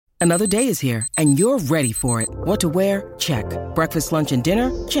Another day is here, and you're ready for it. What to wear? Check. Breakfast, lunch, and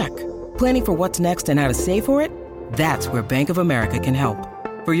dinner? Check. Planning for what's next and how to save for it? That's where Bank of America can help.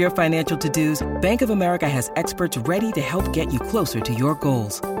 For your financial to-dos, Bank of America has experts ready to help get you closer to your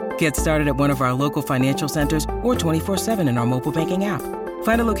goals. Get started at one of our local financial centers or 24/7 in our mobile banking app.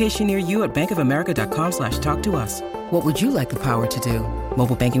 Find a location near you at bankofamerica.com/talktous. What would you like the power to do?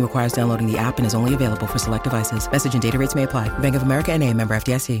 Mobile banking requires downloading the app and is only available for select devices. Message and data rates may apply. Bank of America N.A., member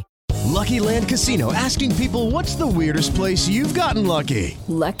FDIC. Lucky Land Casino, asking people, what's the weirdest place you've gotten lucky?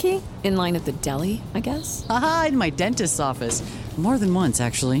 Lucky? In line at the deli, I guess? Aha, in my dentist's office. More than once,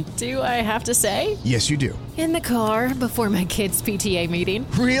 actually. Do I have to say? Yes, you do. In the car before my kids' PTA meeting.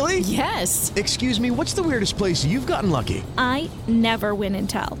 Really? Yes. Excuse me, what's the weirdest place you've gotten lucky? I never win and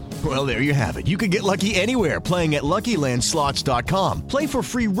tell. Well, there you have it. You can get lucky anywhere, playing at LuckyLandSlots.com. Play for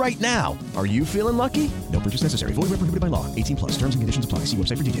free right now. Are you feeling lucky? No purchase necessary. Void where prohibited by law. 18+. Terms and conditions apply. See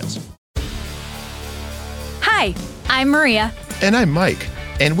website for details. Hi, I'm Maria. And I'm Mike.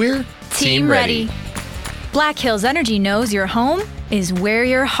 And we're Team Ready. Black Hills Energy knows your home is where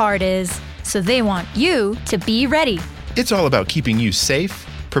your heart is, so they want you to be ready. It's all about keeping you safe,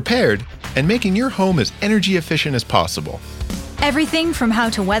 prepared, and making your home as energy efficient as possible. Everything from how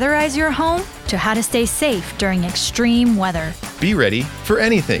to weatherize your home to how to stay safe during extreme weather. Be ready for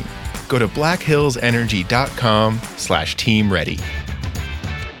anything. Go to blackhillsenergy.com/team ready.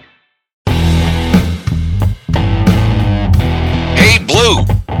 Hey Blue!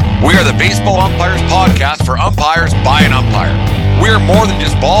 We are the Baseball Umpires podcast for umpires by an umpire. We're more than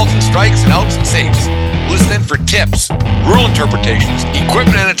just balls and strikes and outs and safes. Listen in for tips, rule interpretations,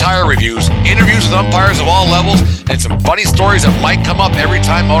 equipment and attire reviews, interviews with umpires of all levels, and some funny stories that might come up every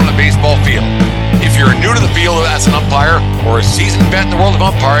time out on the baseball field. If you're new to the field as an umpire or a seasoned vet in the world of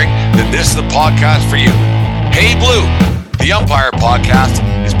umpiring, then this is the podcast for you. Hey Blue! The Umpire Podcast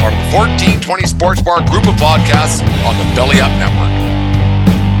is part of the 1420 Sports Bar group of podcasts on the Belly Up Network.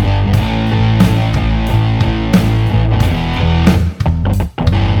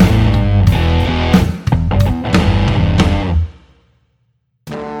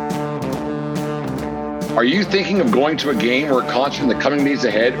 Are you thinking of going to a game or a concert in the coming days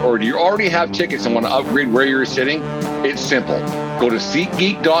ahead, or do you already have tickets and want to upgrade where you're sitting? It's simple. Go to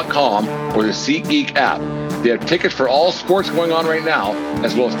SeatGeek.com or the SeatGeek app. They have tickets for all sports going on right now,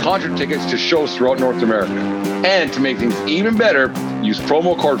 as well as concert tickets to shows throughout North America. And to make things even better, use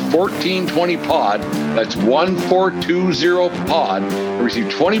promo code 1420POD, that's 1420POD, and receive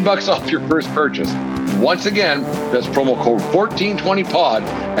 $20 off your first purchase. Once again, that's promo code 1420POD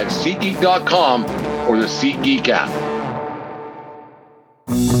at SeatGeek.com or the SeatGeek app.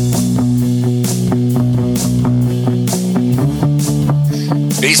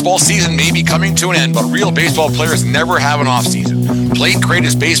 Baseball season may be coming to an end, but real baseball players never have an off season. Play Crate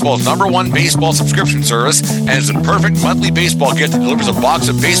is baseball's #1 baseball subscription service, and it's a perfect monthly baseball gift that delivers a box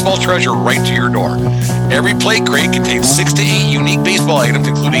of baseball treasure right to your door. Every Play Crate contains 6 to 8 unique baseball items,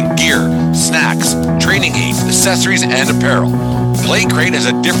 including gear, snacks, training aids, accessories, and apparel. Play Crate has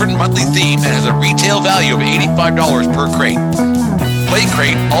a different monthly theme and has a retail value of $85 per crate. Play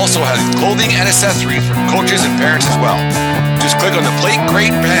Crate also has clothing and accessories for coaches and parents as well. Just click on the Play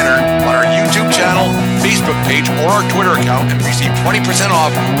Crate banner on our YouTube channel, Facebook page, or our Twitter account and receive 20%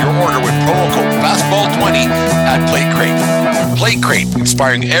 off your order with promo code FASTBALL20 at Play Crate. Play Crate,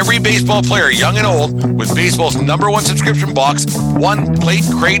 inspiring every baseball player, young and old, with baseball's #1 subscription box, one Play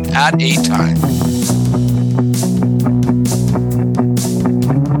Crate at a time.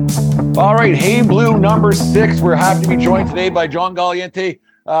 All right, Hey Blue number 6. We're happy to be joined today by John Gallante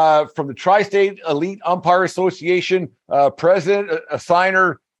from the Tri-State Elite Umpire Association, president,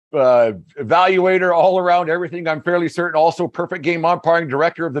 assigner, evaluator, all around everything. I'm fairly certain. Also, perfect game umpiring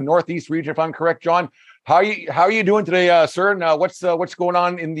director of the Northeast region, if I'm correct, John. How are you doing today, sir? And what's going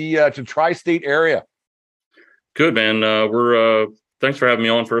on in the Tri-State area? Good, man. We're thanks for having me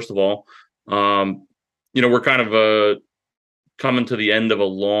on. First of all, we're kind of coming to the end of a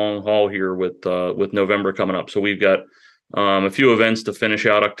long haul here with November coming up. So we've got a few events to finish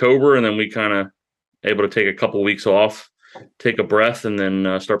out October, and then we kind of able to take a couple weeks off, take a breath, and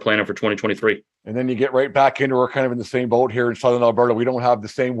then start planning for 2023. And then you get right back into, we're kind of in the same boat here in Southern Alberta. We don't have the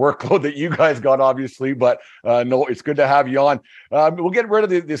same workload that you guys got, obviously, but no, it's good to have you on. We'll get rid of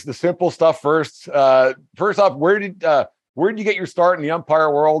the simple stuff first. First off, where did you get your start in the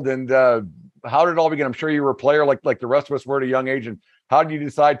umpire world, and how did it all begin? I'm sure you were a player like the rest of us were at a young age. And how did you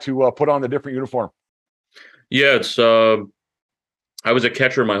decide to put on the different uniform? Yeah, it's I was a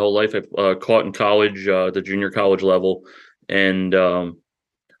catcher my whole life. I caught in college, the junior college level, and I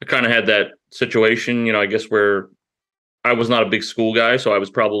kind of had that situation, I guess, where I was not a big school guy, so I was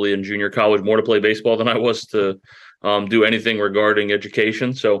probably in junior college more to play baseball than I was to do anything regarding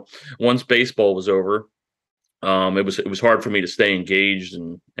education. So once baseball was over, it was hard for me to stay engaged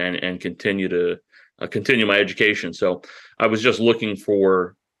and continue my education. So I was just looking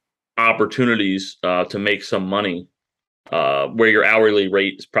for opportunities to make some money where your hourly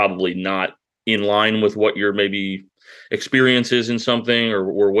rate is probably not in line with what your maybe experience is in something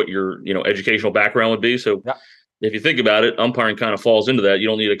or what your educational background would be. So if you think about it, umpiring kind of falls into that. You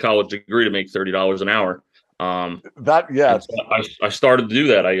don't need a college degree to make $30 an hour. So I started to do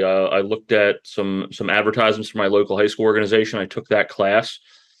that. I looked at some advertisements for my local high school organization. I took that class.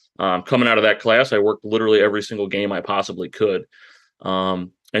 Coming out of that class, I worked literally every single game I possibly could.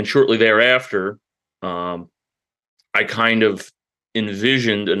 And shortly thereafter, I kind of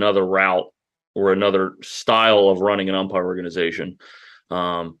envisioned another route or another style of running an umpire organization.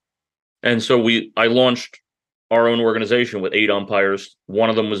 And so I launched our own organization with 8 umpires. One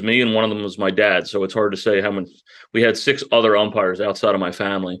of them was me and one of them was my dad. So it's hard to say how many. We had 6 other umpires outside of my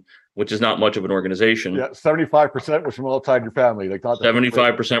family, which is not much of an organization. Yeah, 75% was from outside your family. Like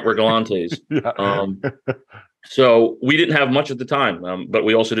 75% were Gallantes. So we didn't have much at the time, but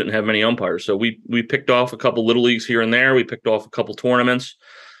we also didn't have many umpires. So we picked off a couple little leagues here and there. We picked off a couple tournaments,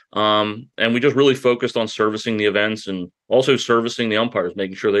 and we just really focused on servicing the events and also servicing the umpires,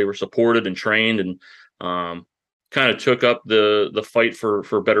 making sure they were supported and trained, and kind of took up the fight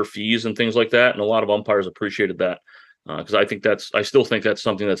for better fees and things like that. And a lot of umpires appreciated that because I still think that's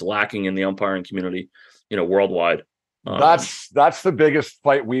something that's lacking in the umpiring community, worldwide. That's the biggest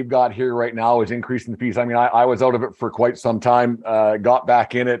fight we've got here right now is increasing the fees. I mean, I was out of it for quite some time, got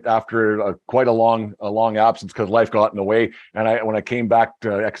back in it after quite a long absence because life got in the way. And when I came back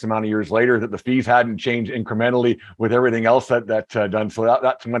X amount of years later, that the fees hadn't changed incrementally with everything else that done. So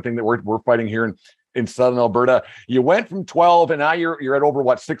that's one thing that we're fighting here in Southern Alberta. You went from 12 and now you're at over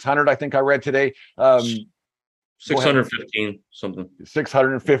 600, I think I read today. 615 something.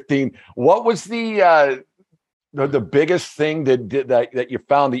 615. What was the biggest thing that you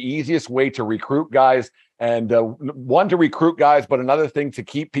found the easiest way to recruit guys, and one to recruit guys, but another thing to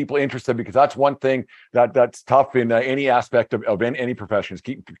keep people interested, because that's one thing that's tough in any aspect of any profession is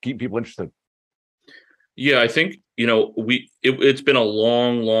keep people interested. Yeah, I think it's been a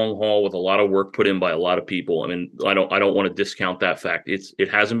long haul with a lot of work put in by a lot of people. I mean, I don't want to discount that fact. It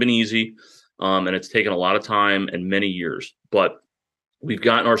hasn't been easy, and it's taken a lot of time and many years, but we've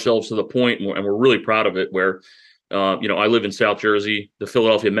gotten ourselves to the point, and we're really proud of it, where, I live in South Jersey. The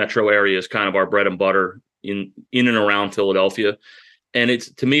Philadelphia metro area is kind of our bread and butter in and around Philadelphia. And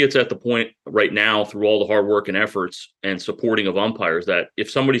to me, it's at the point right now, through all the hard work and efforts and supporting of umpires, that if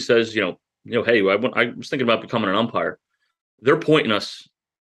somebody says, hey, I was thinking about becoming an umpire, they're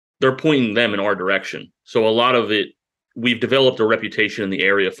pointing them in our direction. So a lot of it, we've developed a reputation in the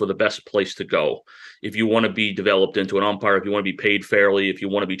area for the best place to go. If you want to be developed into an umpire, if you want to be paid fairly, if you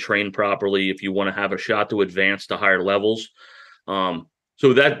want to be trained properly, if you want to have a shot to advance to higher levels.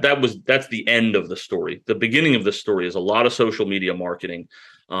 So that's the end of the story. The beginning of the story is a lot of social media marketing,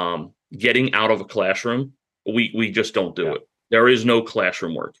 getting out of a classroom. We just don't do it. There is no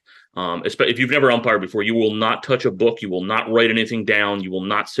classroom work. If you've never umpired before, you will not touch a book. You will not write anything down. You will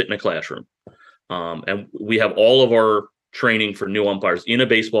not sit in a classroom. And we have all of our training for new umpires in a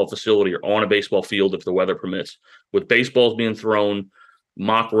baseball facility or on a baseball field if the weather permits, with baseballs being thrown,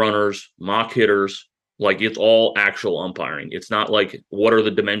 mock runners, mock hitters. Like, it's all actual umpiring. It's not like, what are the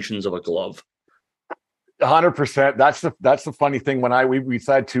dimensions of a glove? 100%. That's the funny thing. When we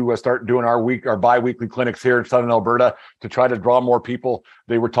decided to start doing our bi-weekly clinics here in Southern Alberta to try to draw more people,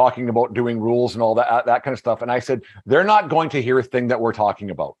 they were talking about doing rules and all that kind of stuff. And I said, they're not going to hear a thing that we're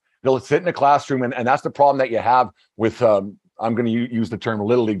talking about. They'll sit in a classroom, and that's the problem that you have with. I'm going to use the term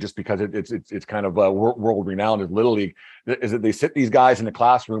Little League just because it's kind of world renowned as Little League. Is that they sit these guys in the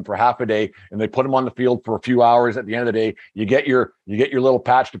classroom for half a day and they put them on the field for a few hours. At the end of the day, you get your little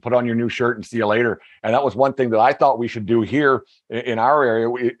patch to put on your new shirt and see you later. And that was one thing that I thought we should do here in our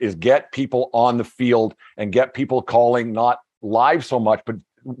area is get people on the field and get people calling, not live so much, but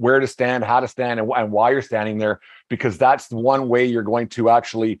where to stand, how to stand, and why you're standing there, because that's the one way you're going to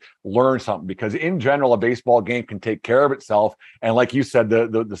actually learn something. Because in general, a baseball game can take care of itself. And like you said,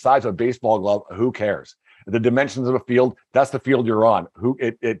 the size of a baseball glove, who cares? The dimensions of a field, that's the field you're on.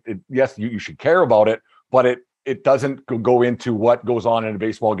 Yes, you should care about it, but it doesn't go into what goes on in a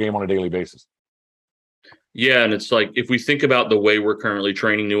baseball game on a daily basis. Yeah, and it's like, if we think about the way we're currently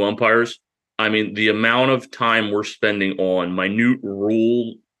training new umpires, I mean, the amount of time we're spending on minute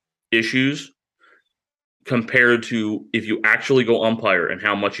rule issues compared to if you actually go umpire, and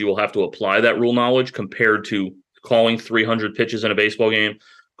how much you will have to apply that rule knowledge compared to calling 300 pitches in a baseball game,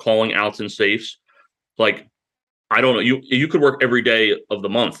 calling outs and safes. Like, I don't know. You could work every day of the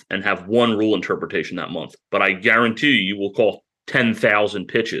month and have one rule interpretation that month, but I guarantee you will call 10,000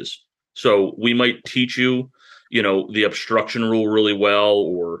 pitches. So we might teach you, the obstruction rule really well,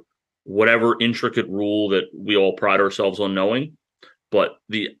 or whatever intricate rule that we all pride ourselves on knowing. But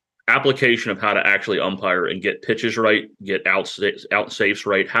the application of how to actually umpire and get pitches right, get out safes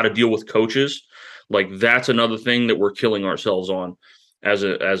right, how to deal with coaches, like that's another thing that we're killing ourselves on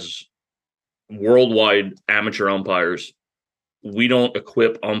as worldwide amateur umpires. We don't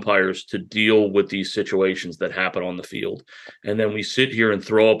equip umpires to deal with these situations that happen on the field. And then we sit here and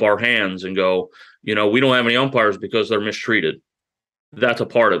throw up our hands and go, we don't have any umpires because they're mistreated. That's a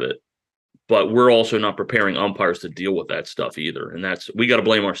part of it. But we're also not preparing umpires to deal with that stuff either. And we got to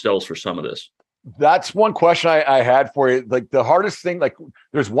blame ourselves for some of this. That's one question I had for you. Like the hardest thing, like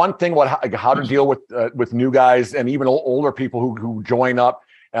there's one thing about how to deal with new guys and even older people who join up,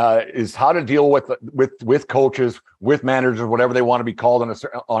 is how to deal with coaches, with managers, whatever they want to be called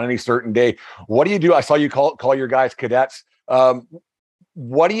on any certain day. What do you do? I saw you call your guys cadets.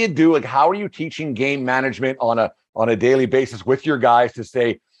 What do you do? Like, how are you teaching game management on a daily basis with your guys to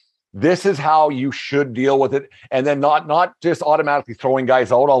say, this is how you should deal with it, and then not just automatically throwing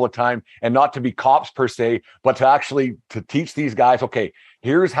guys out all the time, and not to be cops per se, but to actually to teach these guys, okay,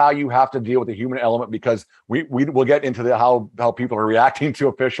 here's how you have to deal with the human element, because we will get into how people are reacting to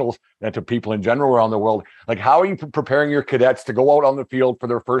officials and to people in general around the world. Like, how are you preparing your cadets to go out on the field for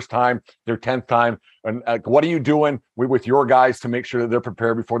their first time, their 10th time, and what are you doing with your guys to make sure that they're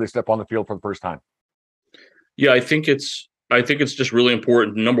prepared before they step on the field for the first time? Yeah, I think it's just really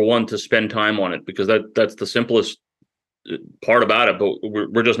important, number one, to spend time on it, because that's the simplest part about it, but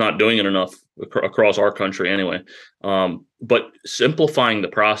we're just not doing it enough across our country anyway. But simplifying the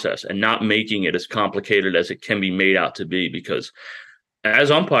process and not making it as complicated as it can be made out to be, because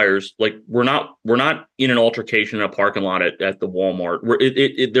as umpires, like we're not in an altercation in a parking lot at the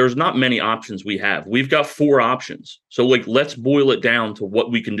Walmart. There's not many options we have. We've got 4 options. So like, let's boil it down to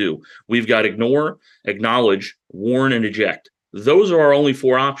what we can do. We've got ignore, acknowledge, warn, and eject. Those are our only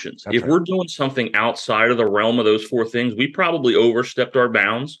 4 options. If we're doing something outside of the realm of those 4 things, we probably overstepped our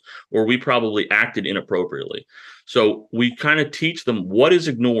bounds, or we probably acted inappropriately. So we kind of teach them, what is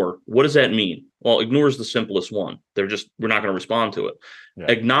ignore? What does that mean? Well, ignore is the simplest one. We're not going to respond to it.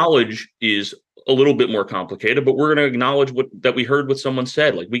 Yeah. Acknowledge is a little bit more complicated, but we're going to acknowledge that we heard what someone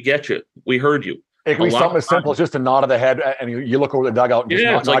said. Like, we get you. We heard you. It can be something as simple as just a nod of the head, and you look over the dugout and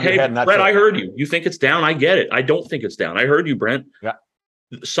just nod your head. And that's Brent, I heard you. You think it's down? I get it. I don't think it's down. I heard you, Brent. Yeah.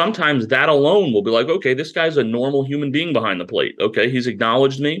 Sometimes that alone will be like, okay, this guy's a normal human being behind the plate. Okay, he's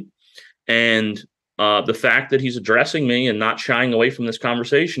acknowledged me. And the fact that he's addressing me and not shying away from this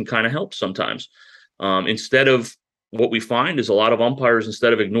conversation kind of helps sometimes. Instead of, what we find is a lot of umpires,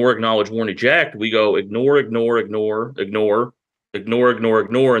 instead of ignore, acknowledge, warn, eject, we go ignore, ignore, ignore, ignore, ignore, ignore,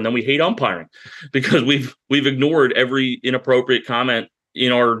 ignore, and then we hate umpiring because we've ignored every inappropriate comment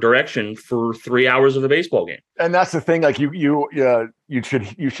in our direction for 3 hours of a baseball game. And that's the thing. Like you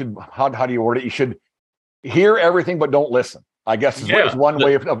should how do you word it? You should hear everything but don't listen, I guess is one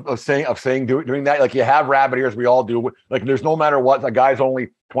way of saying doing that. Like, you have rabbit ears, we all do. Like, there's no matter what, a guy's only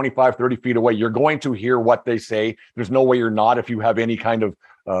 25, 30 feet away. You're going to hear what they say. There's no way you're not, if you have any kind of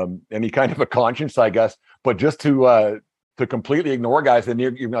a conscience, I guess. But just to completely ignore guys, then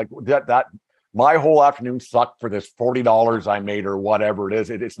you're like, that my whole afternoon sucked for this $40 I made, or whatever it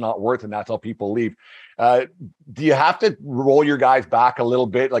is. It's not worth it, and that's how people leave. Do you have to roll your guys back a little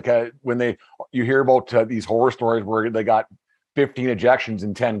bit? Like when you hear about these horror stories where they got 15 ejections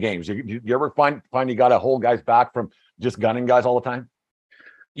in 10 games. You ever find you got to hold guys back from just gunning guys all the time?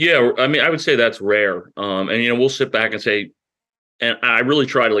 Yeah, I mean, I would say that's rare. And we'll sit back and say, and I really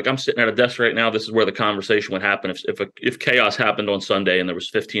try to, like, I'm sitting at a desk right now. This is where the conversation would happen if chaos happened on Sunday and there was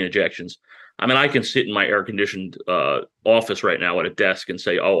 15 ejections. I mean, I can sit in my air conditioned office right now at a desk and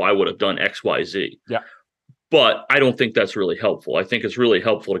say, oh, I would have done X, Y, Z. Yeah. But I don't think that's really helpful. I think it's really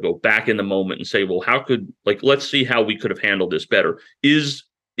helpful to go back in the moment and say, well, let's see how we could have handled this better. Is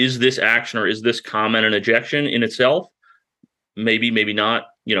this action, or is this comment an ejection in itself? Maybe, maybe not.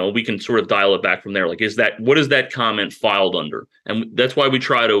 We can sort of dial it back from there. Like, what is that comment filed under? And that's why we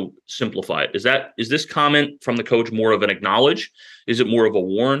try to simplify it. Is this comment from the coach more of an acknowledge? Is it more of a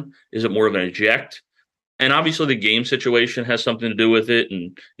warn? Is it more of an eject? And obviously the game situation has something to do with it.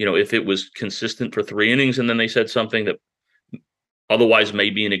 And, if it was consistent for 3 innings and then they said something that otherwise may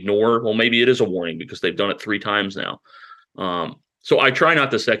be an ignore, well, maybe it is a warning because they've done it 3 times now. So I try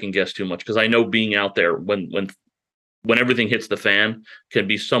not to second guess too much, because I know being out there when everything hits the fan can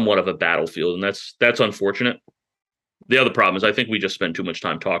be somewhat of a battlefield. And that's unfortunate. The other problem is I think we just spend too much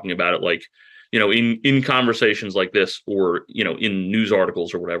time talking about it, like, in conversations like this, or, in news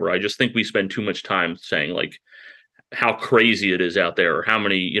articles or whatever. I just think we spend too much time saying like how crazy it is out there, or how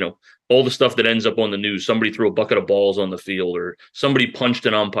many, all the stuff that ends up on the news. Somebody threw a bucket of balls on the field, or somebody punched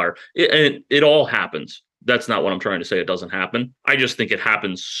an umpire. It all happens. That's not what I'm trying to say. It doesn't happen. I just think it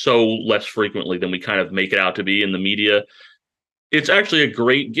happens so less frequently than we kind of make it out to be in the media. It's actually a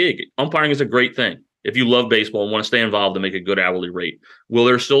great gig. Umpiring is a great thing. If you love baseball and want to stay involved and make a good hourly rate, will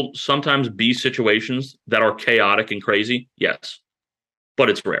there still sometimes be situations that are chaotic and crazy? Yes, but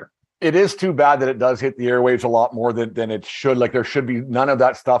it's rare. It is too bad that it does hit the airwaves a lot more than it should. Like, there should be none of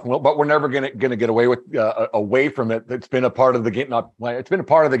that stuff, but we're never going to get away from it. It's been a part of the game. It's been a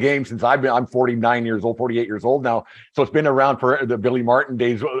part of the game since I'm 49 years old, 48 years old now. So it's been around for the Billy Martin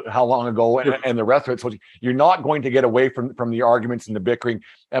days, how long ago, and the rest of it. So you're not going to get away from the arguments and the bickering.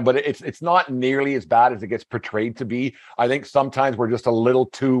 But it's not nearly as bad as it gets portrayed to be. I think sometimes we're just a little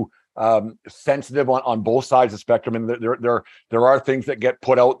too sensitive on both sides of the spectrum, and there are things that get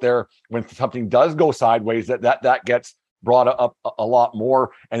put out there when something does go sideways that gets brought up a lot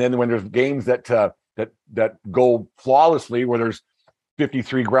more. And then when there's games that go flawlessly, where there's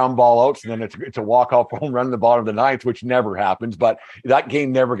 53 ground ball outs, and then it's a walk-off home run in the bottom of the ninth, which never happens, but that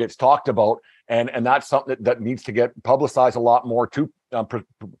game never gets talked about, and that's something that needs to get publicized a lot more to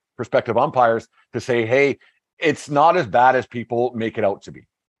prospective umpires, to say, hey, it's not as bad as people make it out to be.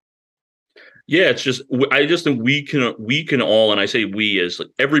 Yeah, I just think we can all, and I say we as like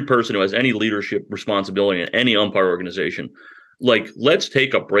every person who has any leadership responsibility in any umpire organization, like, let's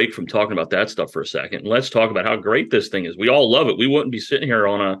take a break from talking about that stuff for a second. Let's talk about how great this thing is. We all love it. We wouldn't be sitting here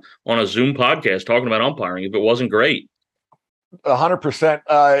on a Zoom podcast talking about umpiring if it wasn't great.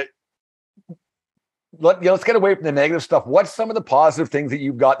 100%. Let's get away from the negative stuff. What's some of the positive things that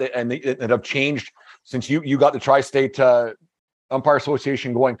you've got that have changed since you got the Tri-State Umpire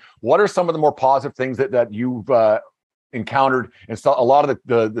Association going? What are some of the more positive things that you've encountered, and a lot of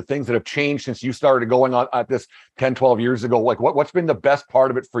the things that have changed since you started going on at this 10, 12 years ago? Like, what's been the best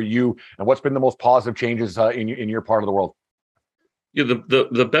part of it for you, and what's been the most positive changes in your part of the world? Yeah,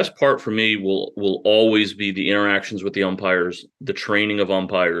 the best part for me will always be the interactions with the umpires, the training of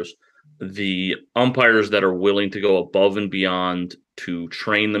umpires, the umpires that are willing to go above and beyond to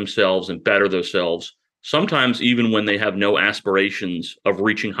train themselves and better themselves, sometimes even when they have no aspirations of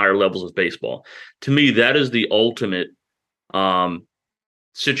reaching higher levels of baseball. To me, that is the ultimate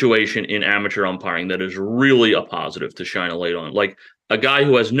situation in amateur umpiring that is really a positive to shine a light on. Like, a guy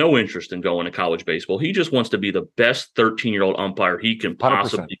who has no interest in going to college baseball, he just wants to be the best 13-year-old umpire he can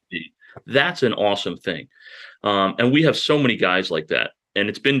possibly 100%. be. That's an awesome thing. And we have so many guys like that. And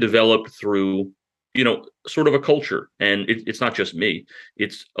it's been developed through, sort of a culture. And it's not just me.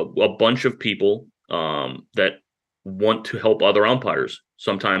 It's a bunch of people that want to help other umpires,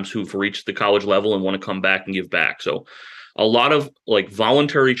 sometimes who've reached the college level and want to come back and give back. So a lot of like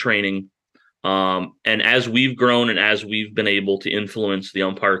voluntary training. And as we've grown and as we've been able to influence the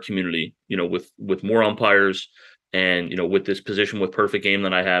umpire community, with more umpires and, with this position with Perfect Game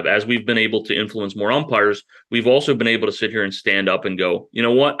that I have, as we've been able to influence more umpires, we've also been able to sit here and stand up and go, you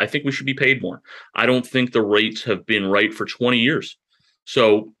know what? I think we should be paid more. I don't think the rates have been right for 20 years.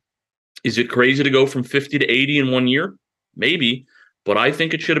 So is it crazy to go from 50 to 80 in 1 year? Maybe, but I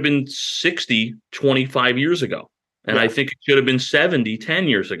think it should have been 60 25 years ago. And I think it should have been 70 10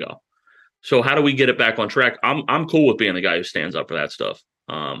 years ago. So how do we get it back on track? I'm cool with being the guy who stands up for that stuff.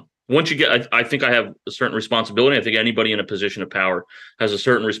 Once you get, I think I have a certain responsibility. I think anybody in a position of power has a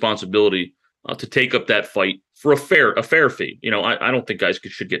certain responsibility to take up that fight for a fair fee. I don't think guys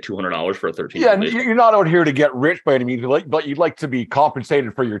should get $200 for a 13. Yeah, you're not out here to get rich by any means, but you'd like to be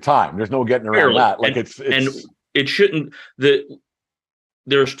compensated for your time. There's no getting around that. Like, and it shouldn't.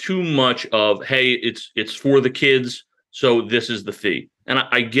 There's too much of, hey, it's for the kids, so this is the fee. And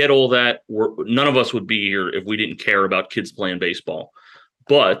I get all that. None of us would be here if we didn't care about kids playing baseball.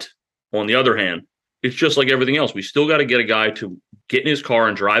 But on the other hand, it's just like everything else. We still got to get a guy to get in his car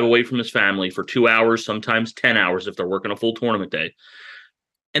and drive away from his family for 2 hours, sometimes 10 hours if they're working a full tournament day.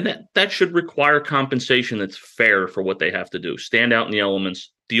 And that should require compensation that's fair for what they have to do. Stand out in the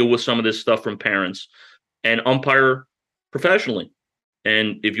elements, deal with some of this stuff from parents, and umpire professionally.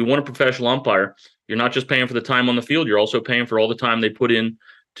 And if you want a professional umpire, you're not just paying for the time on the field. You're also paying for all the time they put in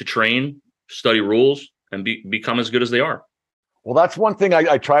to train, study rules, and become as good as they are. Well, that's one thing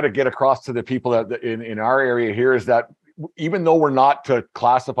I try to get across to the people that in our area here, is that even though we're not to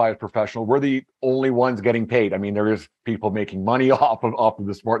classify as professional, we're the only ones getting paid. I mean, there is people making money off of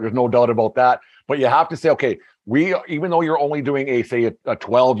the sport. There's no doubt about that. But you have to say, okay, even though you're only doing a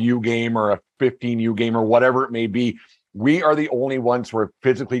 12U game or a 15U game or whatever it may be, we are the only ones who are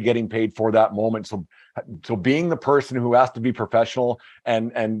physically getting paid for that moment. So being the person who has to be professional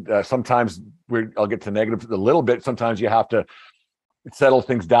and sometimes I'll get to negatives a little bit. Sometimes you have to settle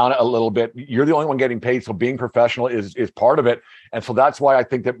things down a little bit. You're the only one getting paid. So being professional is part of it. And so that's why I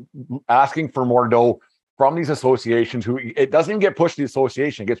think that asking for more dough from these associations, it doesn't even get pushed to the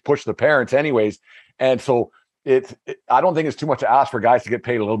association, it gets pushed to the parents anyways. And so I don't think it's too much to ask for guys to get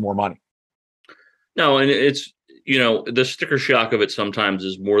paid a little more money. No, and it's, the sticker shock of it sometimes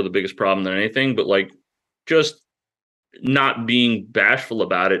is more the biggest problem than anything, but like just not being bashful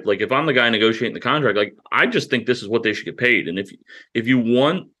about it. Like if I'm the guy negotiating the contract, like I just think this is what they should get paid. And if you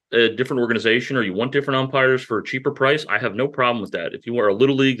want a different organization or you want different umpires for a cheaper price, I have no problem with that. If you are a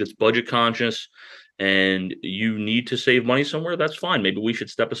little league that's budget conscious and you need to save money somewhere, that's fine. Maybe we should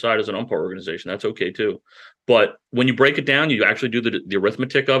step aside as an umpire organization. That's okay too. But when you break it down, you actually do the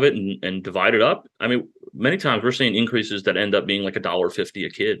arithmetic of it and divide it up. I mean, many times we're seeing increases that end up being like $1.50 a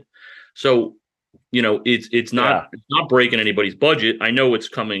kid. So, it's not breaking anybody's budget. I know it's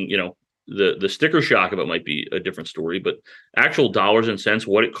coming, the sticker shock of it might be a different story, but actual dollars and cents,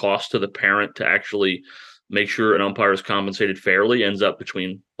 what it costs to the parent to actually make sure an umpire is compensated fairly ends up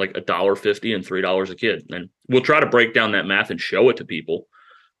between like $1.50 and $3 a kid. And we'll try to break down that math and show it to people.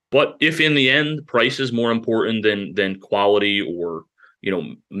 But if in the end price is more important than quality or,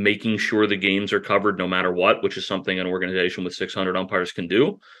 making sure the games are covered no matter what, which is something an organization with 600 umpires can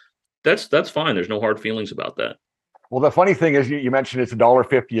do, that's fine. There's no hard feelings about that. Well, the funny thing is you mentioned it's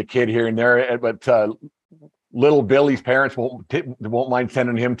 $1.50 a kid here and there, but little Billy's parents won't mind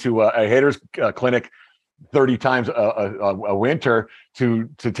sending him to a hitter's clinic 30 times a winter to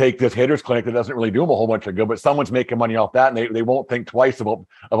take this hitter's clinic that doesn't really do them a whole bunch of good, but someone's making money off that, and they won't think twice about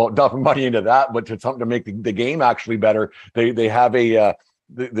dumping money into that, but to something to make the game actually better. They have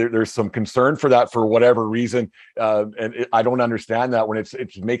there's some concern for that for whatever reason, and I don't understand that when it's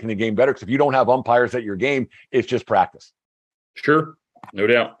making the game better, because if you don't have umpires at your game, it's just practice. Sure, no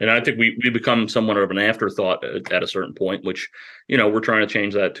doubt. And I think we become somewhat of an afterthought at a certain point, which we're trying to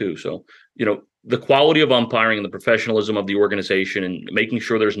change that too. So the quality of umpiring and the professionalism of the organization and making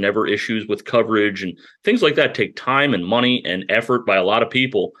sure there's never issues with coverage and things like that take time and money and effort by a lot of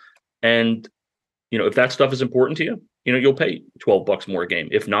people. And if that stuff is important to you, you'll pay $12 more a game.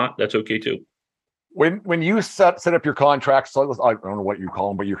 If not, that's okay too. When you set up your contracts, so I don't know what you call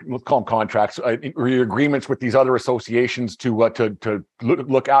them, but let's call them contracts, or your agreements with these other associations to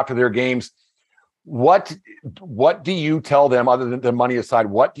look after their games. What do you tell them, other than the money aside?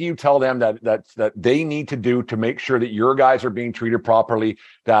 What do you tell them that they need to do to make sure that your guys are being treated properly?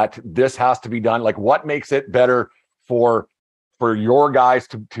 That this has to be done. Like, what makes it better for your guys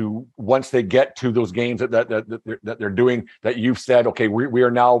to once they get to those games that they're doing, that you've said, okay, we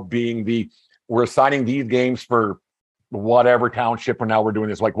are now we're assigning these games for whatever township, and now we're doing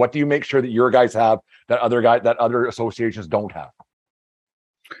this. Like, what do you make sure that your guys have that other associations don't have?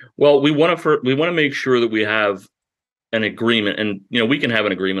 Well, we want to make sure that we have an agreement, and we can have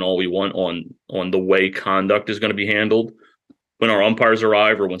an agreement all we want on the way conduct is going to be handled when our umpires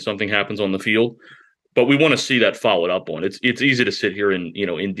arrive or when something happens on the field. But we want to see that followed up on. It's easy to sit here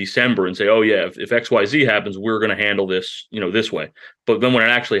in December and say, oh yeah, if XYZ happens, we're going to handle this this way. But then when it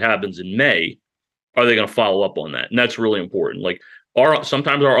actually happens in May, are they going to follow up on that? And that's really important. Like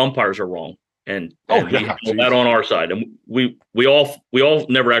sometimes our umpires are wrong, and we handle that on our side. And we all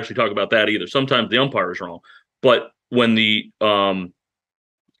never actually talk about that either. Sometimes the umpire is wrong, but when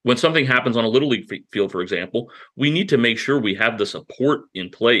something happens on a little league field, for example, we need to make sure we have the support in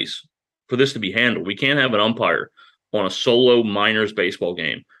place for this to be handled. We can't have an umpire on a solo minors baseball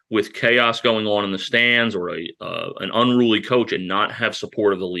game with chaos going on in the stands or an unruly coach and not have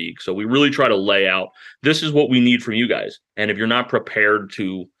support of the league. So we really try to lay out, this is what we need from you guys. And if you're not prepared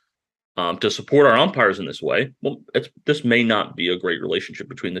to support our umpires in this way, well, this may not be a great relationship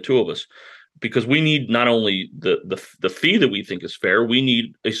between the two of us, because we need not only the fee that we think is fair, we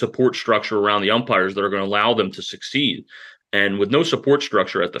need a support structure around the umpires that are going to allow them to succeed. And with no support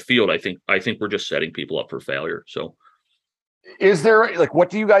structure at the field, I think we're just setting people up for failure. So, is there, like, what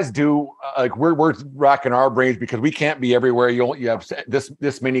do you guys do? Like, we're racking our brains because we can't be everywhere. You have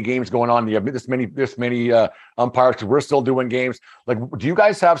this many games going on. You have this many umpires, because we're still doing games. Like, do you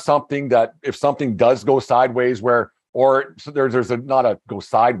guys have something that if something does go sideways, there's not a go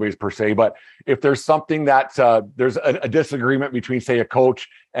sideways per se, but if there's something that there's a disagreement between, say, a coach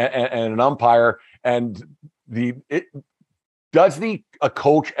and an umpire, and Does a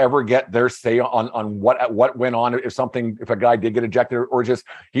coach ever get their say on what went on if a guy did get ejected, or just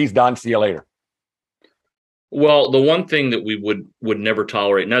he's done, see you later? Well, the one thing that we would never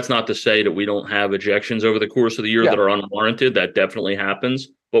tolerate, and that's not to say that we don't have ejections over the course of the year that are unwarranted. That definitely happens.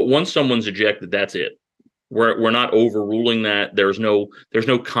 But once someone's ejected, that's it. We're not overruling that. There's no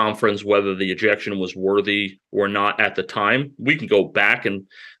conference whether the ejection was worthy or not at the time. We can go back and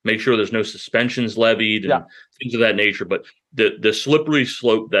make sure there's no suspensions levied and things of that nature. But the slippery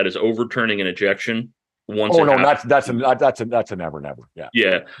slope that is overturning an ejection. Once that's a never.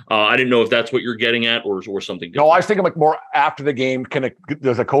 Yeah. I didn't know if that's what you're getting at or something different. No, I was thinking like more after the game.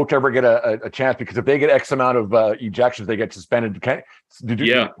 Does a coach ever get a chance? Because if they get X amount of ejections, they get suspended.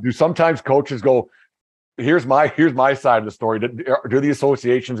 Do sometimes coaches go, here's my side of the story? Do the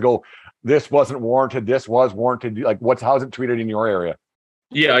associations go, this wasn't warranted, this was warranted? Like, how's it treated in your area?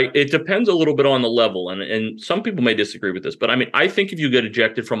 Yeah, it depends a little bit on the level, and some people may disagree with this, but I mean, I think if you get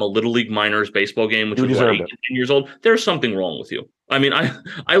ejected from a Little League minors baseball game, which is 8 to 10 years old, there's something wrong with you. I mean,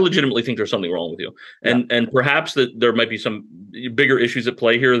 I legitimately think there's something wrong with you, and perhaps that there might be some bigger issues at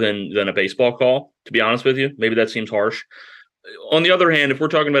play here than a baseball call. To be honest with you, maybe that seems harsh. On the other hand, if we're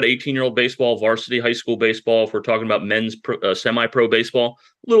talking about 18-year-old baseball, varsity high school baseball, if we're talking about men's semi-pro baseball,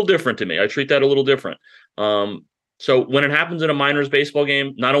 a little different to me. I treat that a little different. So when it happens in a minors baseball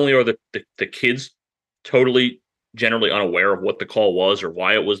game, not only are the kids totally generally unaware of what the call was or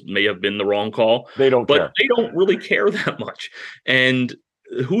why it may have been the wrong call, they don't really care that much. And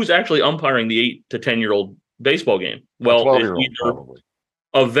who's actually umpiring the 8 to 10-year-old baseball game? Well, it's either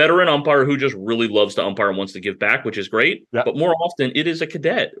a veteran umpire who just really loves to umpire and wants to give back, which is great. Yeah. But more often it is a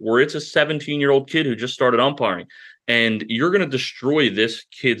cadet where it's a 17-year-old kid who just started umpiring. And you're going to destroy this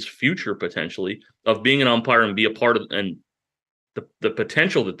kid's future potentially of being an umpire and be a part of, and the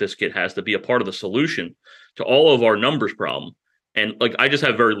potential that this kid has to be a part of the solution to all of our numbers problem. And like, I just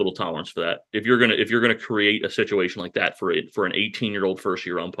have very little tolerance for that. If you're going to create a situation like that for an 18-year-old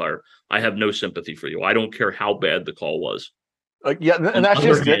first-year umpire, I have no sympathy for you. I don't care how bad the call was. And that's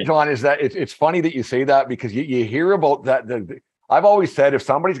just it, John, is that it's funny that you say that, because you hear about that. I've always said, if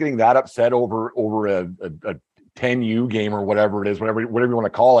somebody's getting that upset over a 10U game or whatever it is, whatever you want to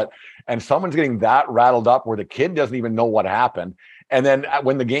call it, and someone's getting that rattled up where the kid doesn't even know what happened, and then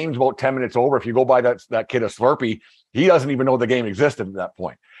when the game's about 10 minutes over, if you go buy that kid a Slurpee, he doesn't even know the game existed at that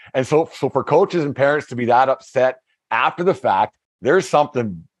point. And so for coaches and parents to be that upset after the fact, there's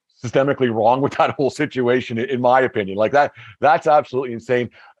something systemically wrong with that whole situation, in my opinion. Like that's absolutely insane.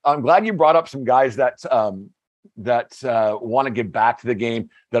 I'm glad you brought up some guys that want to give back to the game,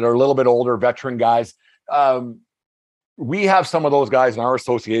 that are a little bit older, veteran guys. We have some of those guys in our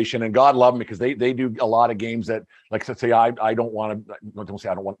association, and God love them, because they do a lot of games that, like, say, I don't want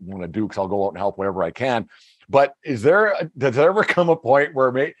to do, because I'll go out and help wherever I can. But does there ever come a point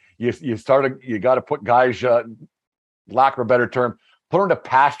where you got to put guys, lack of a better term, put them to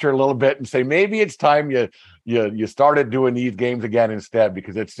pasture a little bit and say, maybe it's time you started doing these games again instead,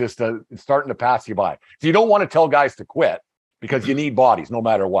 because it's just it's starting to pass you by. So you don't want to tell guys to quit, because you need bodies no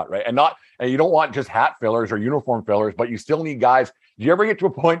matter what, right? And you don't want just hat fillers or uniform fillers, but you still need guys. Do you ever get to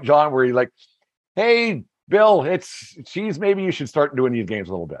a point, John, where you're like, hey, Bill, maybe you should start doing these games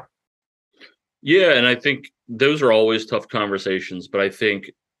a little bit? Yeah, and I think those are always tough conversations, but I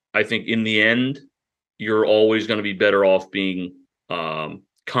think in the end, you're always going to be better off being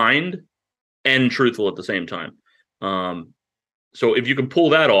kind and truthful at the same time. So if you can pull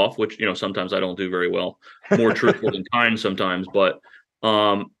that off, which, sometimes I don't do very well, more truthful than kind sometimes, but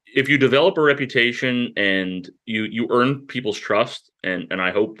if you develop a reputation and you earn people's trust, and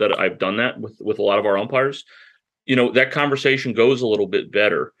I hope that I've done that with a lot of our umpires, that conversation goes a little bit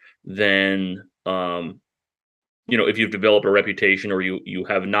better than, if you've developed a reputation or you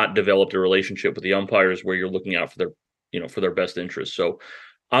have not developed a relationship with the umpires where you're looking out for their best interests. So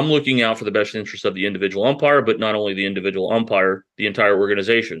I'm looking out for the best interest of the individual umpire, but not only the individual umpire, the entire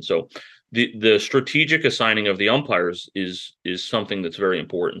organization. So the strategic assigning of the umpires is something that's very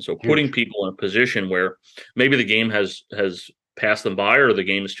important. So putting people in a position where maybe the game has passed them by, or the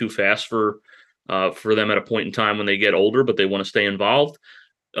game is too fast for them at a point in time when they get older, but they want to stay involved.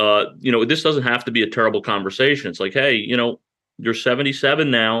 This doesn't have to be a terrible conversation. It's like, hey, you're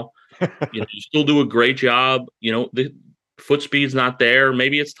 77 now. You still do a great job. The foot speed's not there.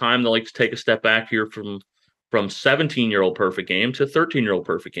 Maybe it's time to take a step back here from 17-year-old perfect game to 13-year-old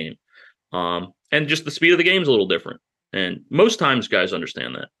perfect game. And just the speed of the game is a little different. And most times guys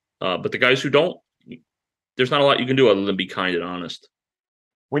understand that. But the guys who don't, there's not a lot you can do other than be kind and honest.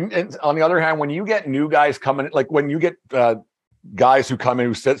 And on the other hand, when you get new guys coming, like when you get guys who come in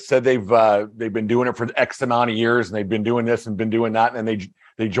who said they've been doing it for X amount of years and they've been doing this and been doing that, and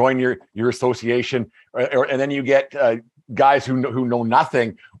they join your association, and then you get guys who know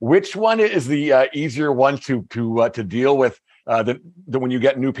nothing. Which one is the easier one to deal with? When you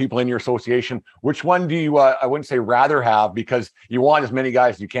get new people in your association, which one do you I wouldn't say rather have, because you want as many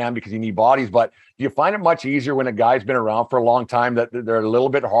guys as you can because you need bodies, but do you find it much easier when a guy's been around for a long time that they're a little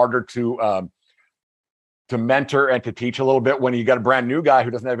bit harder to mentor and to teach a little bit when you got a brand new guy who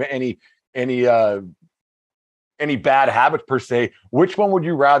doesn't have any bad habits per se? Which one would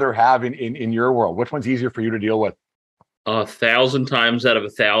you rather have in your world? Which one's easier for you to deal with? 1,000 times out of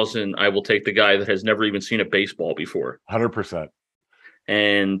 1,000, I will take the guy that has never even seen a baseball before. 100%.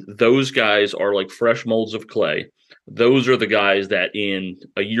 And those guys are like fresh molds of clay. Those are the guys that in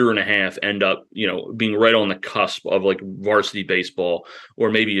a year and a half end up, being right on the cusp of like varsity baseball or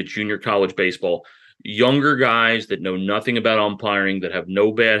maybe a junior college baseball. Younger guys that know nothing about umpiring, that have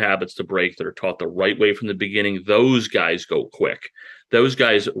no bad habits to break, that are taught the right way from the beginning. Those guys go quick. Those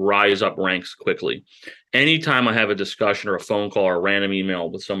guys rise up ranks quickly. Anytime I have a discussion or a phone call or a random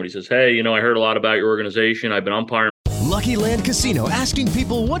email with somebody says, hey, I heard a lot about your organization. I've been umpiring. Lucky Land Casino, asking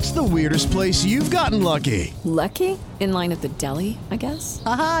people, what's the weirdest place you've gotten lucky? Lucky? In line at the deli, I guess?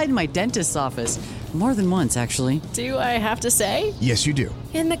 Aha, in my dentist's office. More than once, actually. Do I have to say? Yes, you do.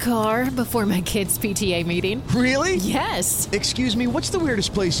 In the car before my kids' PTA meeting. Really? Yes. Excuse me, what's the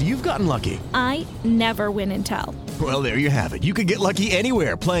weirdest place you've gotten lucky? I never win and tell. Well, there you have it. You can get lucky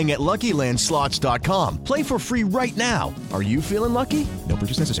anywhere, playing at LuckyLandSlots.com. Play for free right now. Are you feeling lucky? No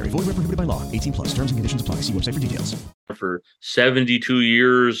purchase necessary. Void where prohibited by law. 18 plus. Terms and conditions apply. See website for details. For 72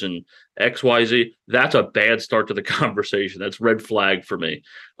 years and XYZ, that's a bad start to the conversation. That's red flag for me.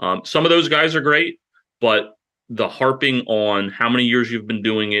 Some of those guys are great, but the harping on how many years you've been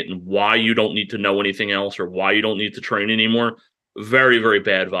doing it and why you don't need to know anything else or why you don't need to train anymore, very, very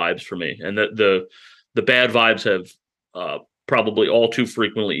bad vibes for me. And the bad vibes have probably all too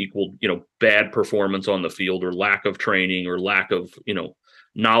frequently equaled, bad performance on the field or lack of training or lack of,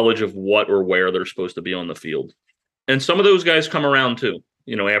 knowledge of what or where they're supposed to be on the field. And some of those guys come around too,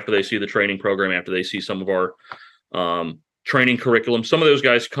 after they see the training program, after they see some of our training curriculum. Some of those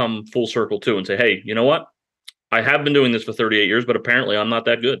guys come full circle too and say, hey, you know what? I have been doing this for 38 years, but apparently I'm not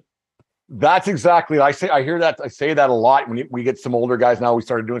that good. That's exactly. I hear that. I say that a lot when we get some older guys. Now we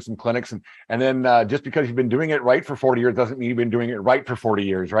started doing some clinics, and then just because you've been doing it right for 40 years doesn't mean you've been doing it right for 40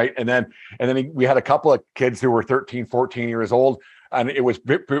 years, right? And then we had a couple of kids who were 13, 14 years old, and it was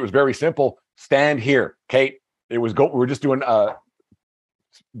very simple. Stand here, Kate. We were just doing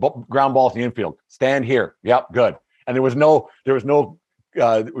ground balls in the infield. Stand here. Yep, good. And it wasn't a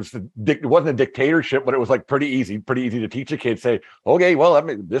dictatorship, but it was like pretty easy to teach a kid. Say, okay, well,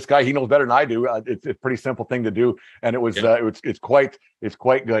 this guy, he knows better than I do. It's a pretty simple thing to do, and it's quite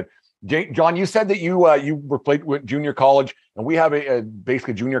good. John, you said that you were played with junior college, and we have a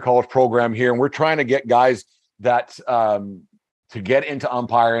basically junior college program here, and we're trying to get guys that to get into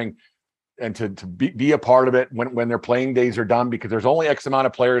umpiring and to be a part of it when their playing days are done, because there's only X amount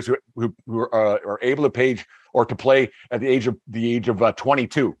of players who are able to page or to play at the age of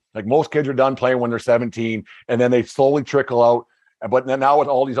 22. Like most kids are done playing when they're 17, and then they slowly trickle out. But then now with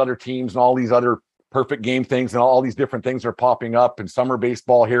all these other teams and all these other perfect game things and all these different things are popping up and summer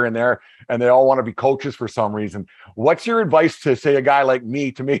baseball here and there, and they all want to be coaches for some reason. What's your advice to, say, a guy like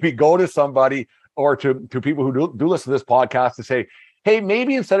me to maybe go to somebody or to people who do listen to this podcast to say, hey,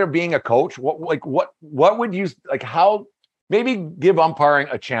 maybe instead of being a coach, what would you like? How maybe give umpiring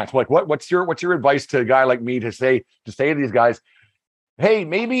a chance? Like, what's your advice to a guy like me to say to these guys, hey,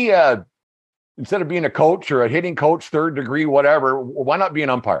 maybe instead of being a coach or a hitting coach, third degree, whatever, why not be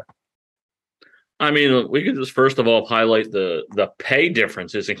an umpire? I mean, we could just first of all highlight the pay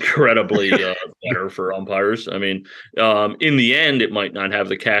difference is incredibly better for umpires. I mean, in the end, it might not have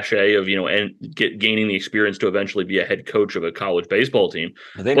the cachet of and gaining the experience to eventually be a head coach of a college baseball team.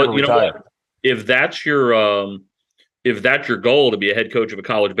 They never retire. If that's your goal to be a head coach of a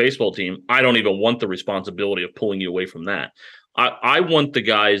college baseball team, I don't even want the responsibility of pulling you away from that. I want the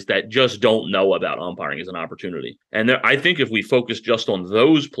guys that just don't know about umpiring as an opportunity, and I think if we focus just on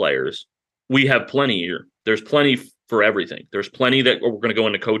those players, we have plenty here. There's plenty for everything. There's plenty that we're going to go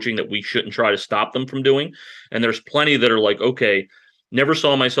into coaching that we shouldn't try to stop them from doing. And there's plenty that are like, okay, never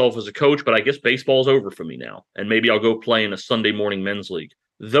saw myself as a coach, but I guess baseball's over for me now. And maybe I'll go play in a Sunday morning men's league.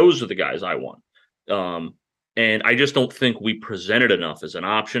 Those are the guys I want. And I just don't think we present it enough as an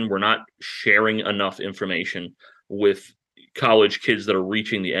option. We're not sharing enough information with college kids that are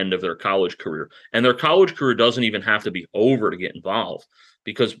reaching the end of their college career. And their college career doesn't even have to be over to get involved.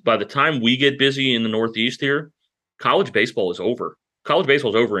 Because by the time we get busy in the Northeast here, college baseball is over. College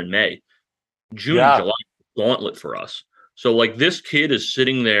baseball is over in May. June and July, gauntlet for us. So like this kid is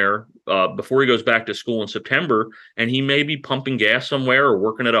sitting there before he goes back to school in September, and he may be pumping gas somewhere or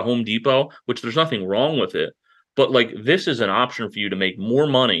working at a Home Depot, which there's nothing wrong with it. But like this is an option for you to make more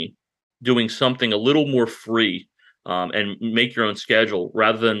money doing something a little more free and make your own schedule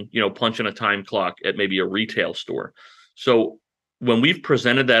rather than, punching a time clock at maybe a retail store. So when we've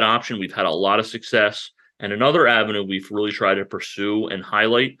presented that option, we've had a lot of success. And another avenue we've really tried to pursue and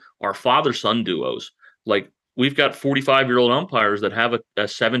highlight are father-son duos. Like we've got 45-year-old umpires that have a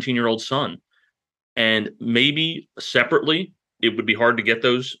 17-year-old son. And maybe separately, it would be hard to get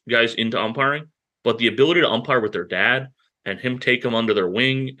those guys into umpiring. But the ability to umpire with their dad and him take them under their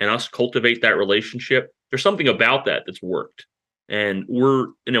wing and us cultivate that relationship, there's something about that that's worked. And we're,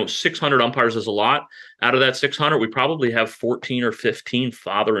 600 umpires is a lot. Out of that 600, we probably have 14 or 15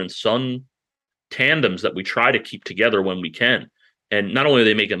 father and son tandems that we try to keep together when we can. And not only are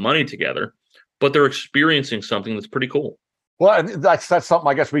they making money together, but they're experiencing something that's pretty cool. Well, that's something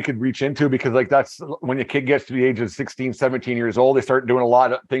I guess we could reach into, because like that's when the kid gets to the age of 16, 17 years old, they start doing a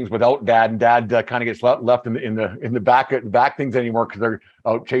lot of things without dad, and dad kind of gets left in the back things anymore because they're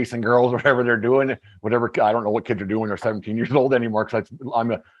out chasing girls, whatever they're doing, whatever. I don't know what kids are doing when they're 17 years old anymore, because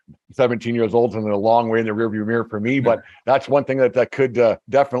I'm 17 years old, and a long way in the rearview mirror for me. But that's one thing that could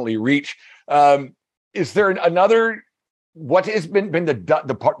definitely reach. Is there another? What has been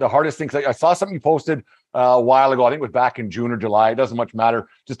the hardest thing? I saw something you posted a while ago. I think it was back in June or July. It doesn't much matter.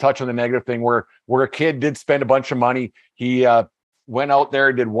 Just touch on the negative thing where a kid did spend a bunch of money. He went out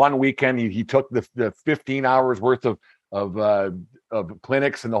there, did one weekend. He took the 15 hours worth of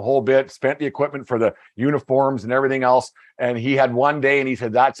clinics and the whole bit, spent the equipment for the uniforms and everything else. And he had one day and he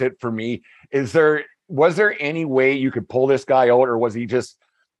said, "That's it for me." Was there any way you could pull this guy out, or was it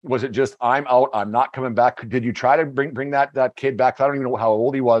just, "I'm out, I'm not coming back"? Did you try to bring that kid back? I don't even know how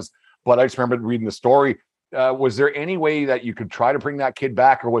old he was, but I just remember reading the story. Was there any way that you could try to bring that kid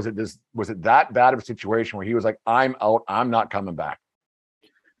back, or was it that bad of a situation where he was like, "I'm out, I'm not coming back"?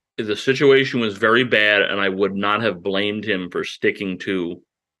 The situation was very bad, and I would not have blamed him for sticking to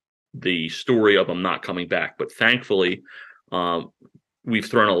the story of him not coming back. But thankfully, we've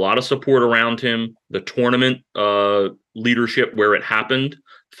thrown a lot of support around him. The tournament leadership where it happened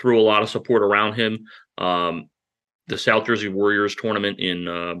threw a lot of support around him. The South Jersey Warriors tournament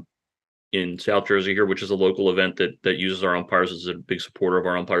in South Jersey here, which is a local event that uses our umpires, is a big supporter of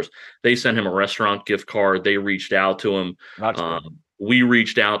our umpires. They sent him a restaurant gift card. They reached out to him. We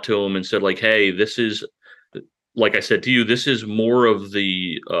reached out to him and said, like, "Hey, this is, like I said to you, this is more of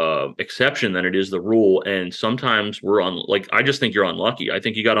the exception than it is the rule. And sometimes I just think you're unlucky. I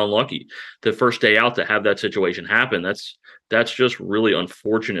think you got unlucky the first day out to have that situation happen. That's just really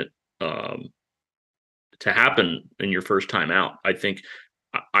unfortunate to happen in your first time out. I think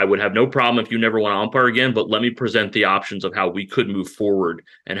I would have no problem if you never want to umpire again, but let me present the options of how we could move forward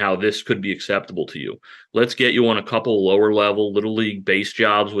and how this could be acceptable to you. Let's get you on a couple lower level little league base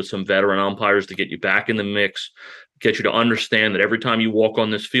jobs with some veteran umpires to get you back in the mix, get you to understand that every time you walk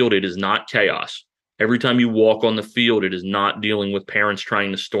on this field, it is not chaos. Every time you walk on the field, it is not dealing with parents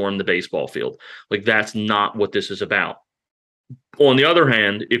trying to storm the baseball field. Like, that's not what this is about. On the other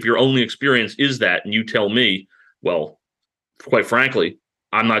hand, if your only experience is that, and you tell me, well, quite frankly,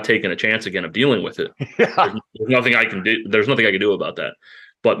 I'm not taking a chance again of dealing with it. Yeah. There's nothing I can do. There's nothing I can do about that.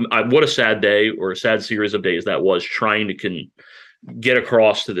 But what a sad day, or a sad series of days that was, trying to get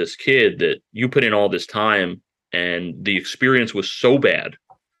across to this kid that you put in all this time and the experience was so bad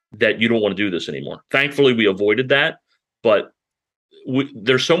that you don't want to do this anymore. Thankfully, we avoided that. But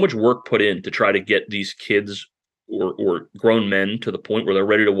there's so much work put in to try to get these kids or grown men to the point where they're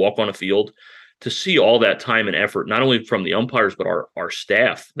ready to walk on a field. To see all that time and effort, not only from the umpires, but our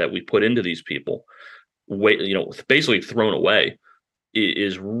staff that we put into these people, basically thrown away,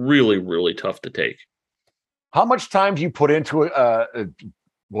 is really, really tough to take. How much time do you put into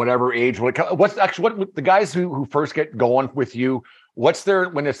whatever age? What the guys who first get going with you? When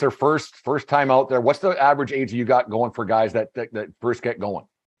it's their first time out there? What's the average age you got going for guys that first get going?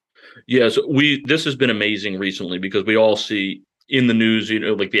 Yeah, so this has been amazing recently, because we all see in the news,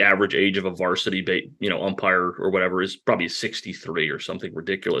 like the average age of a varsity, umpire or whatever is probably 63 or something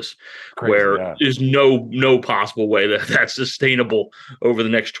ridiculous. Crazy, where there's no possible way that that's sustainable over the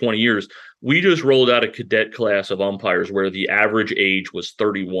next 20 years. We just rolled out a cadet class of umpires where the average age was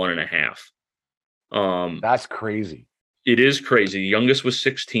 31 and a half. That's crazy. It is crazy. The youngest was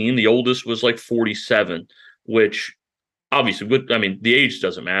 16. The oldest was like 47, which obviously, the age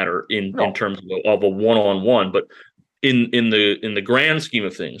doesn't matter in terms of a one-on-one, but in the grand scheme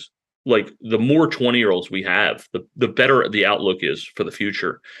of things, like the more 20-year-olds we have, the better the outlook is for the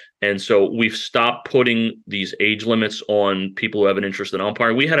future. And so we've stopped putting these age limits on people who have an interest in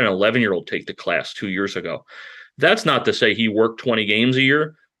umpiring. We had an 11-year-old take the class 2 years ago. That's not to say he worked 20 games a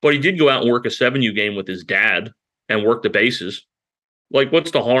year, but he did go out and work a 7U game with his dad and work the bases. Like,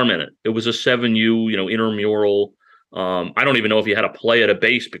 what's the harm in it? It was a 7U, intramural. I don't even know if he had to play at a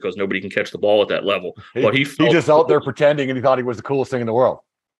base because nobody can catch the ball at that level. But he just out there pretending, and he thought he was the coolest thing in the world.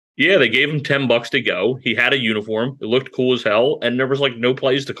 Yeah, they gave him $10 to go. He had a uniform. It looked cool as hell, and there was like no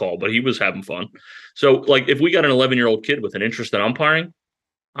plays to call, but he was having fun. So, like, if we got an 11-year-old kid with an interest in umpiring,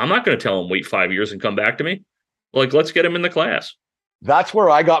 I'm not going to tell him wait 5 years and come back to me. Like, let's get him in the class. That's where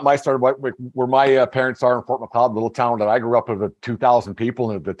I got my start, where my parents are in Fort McLeod, the little town that I grew up with, 2,000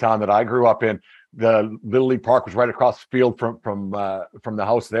 people, and the town that I grew up in. The Little League Park was right across the field from the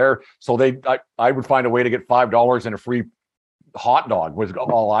house there. So I would find a way to get $5 and a free hot dog was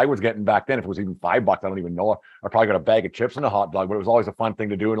all I was getting back then. If it was even $5, I don't even know. I probably got a bag of chips and a hot dog, but it was always a fun thing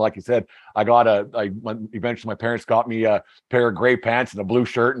to do. And like you said, eventually my parents got me a pair of gray pants and a blue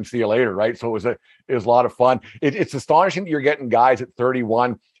shirt, and see you later. Right. So it was a lot of fun. It's astonishing that you're getting guys at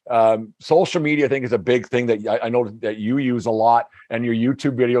 31. Social media, I think, is a big thing that I know that you use a lot, and your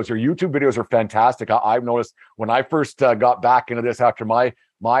YouTube videos are fantastic. I've noticed when I first got back into this after my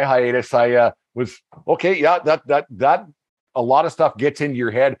hiatus, I was okay. Yeah, that a lot of stuff gets into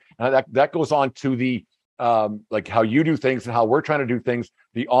your head, and that goes on to the like how you do things and how we're trying to do things.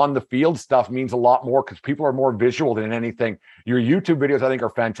 The on the field stuff means a lot more because people are more visual than anything. Your YouTube videos, I think, are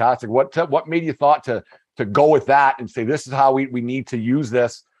fantastic. What made you thought to go with that and say this is how we need to use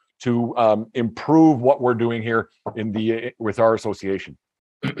this to improve what we're doing here with our association?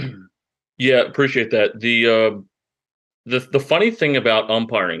 Yeah, appreciate that. The funny thing about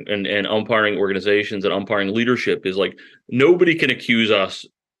umpiring and umpiring organizations and umpiring leadership is, like, nobody can accuse us,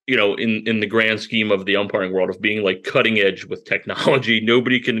 in the grand scheme of the umpiring world, of being like cutting edge with technology.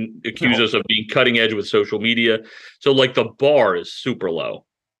 Nobody can accuse us of being cutting edge with social media. So, like, the bar is super low.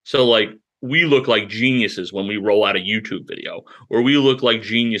 So, like, we look like geniuses when we roll out a YouTube video, or we look like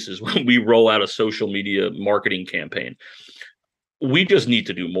geniuses when we roll out a social media marketing campaign. We just need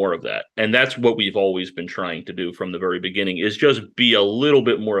to do more of that. And that's what we've always been trying to do from the very beginning, is just be a little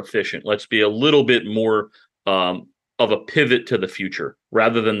bit more efficient. Let's be a little bit more of a pivot to the future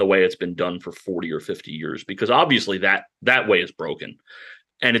rather than the way it's been done for 40 or 50 years, because obviously that way is broken.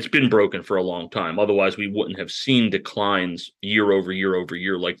 And it's been broken for a long time. Otherwise, we wouldn't have seen declines year over year over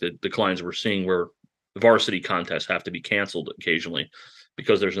year, like the declines we're seeing, where varsity contests have to be canceled occasionally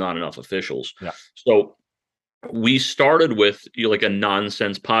because there's not enough officials. Yeah. So we started with like a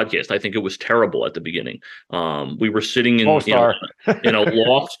nonsense podcast. I think it was terrible at the beginning. We were sitting in a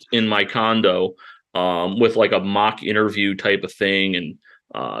loft in my condo with like a mock interview type of thing.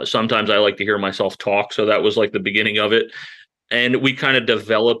 And sometimes I like to hear myself talk. So that was like the beginning of it. And we kind of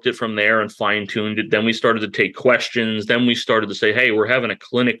developed it from there and fine-tuned it. Then we started to take questions. Then we started to say, hey, we're having a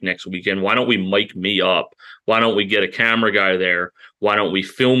clinic next weekend. Why don't we mic me up? Why don't we get a camera guy there? Why don't we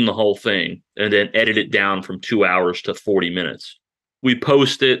film the whole thing and then edit it down from 2 hours to 40 minutes? We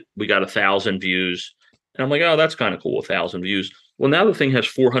post it. We got 1,000 views. And I'm like, oh, that's kind of cool, 1,000 views. Well, now the thing has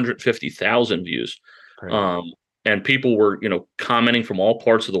 450,000 views. And people were, commenting from all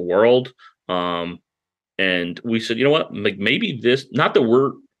parts of the world. And we said, you know what, maybe this, not that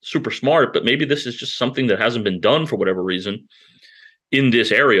we're super smart, but maybe this is just something that hasn't been done for whatever reason in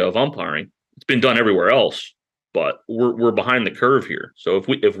this area of umpiring. It's been done everywhere else, but we're behind the curve here. So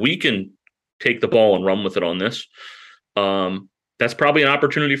if we can take the ball and run with it on this, that's probably an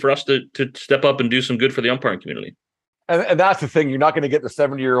opportunity for us to step up and do some good for the umpiring community. And that's the thing. You're not going to get the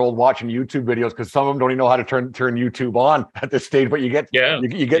 70-year-old watching YouTube videos, because some of them don't even know how to turn YouTube on at this stage. But you get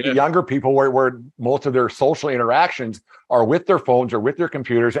the younger people where most of their social interactions are with their phones or with their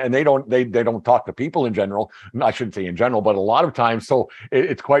computers, and they don't talk to people in general. I shouldn't say in general, but a lot of times. So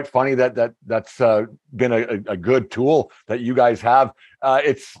it's quite funny that's been a good tool that you guys have. I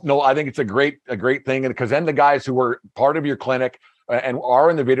think it's a great thing, and because then the guys who were part of your clinic and are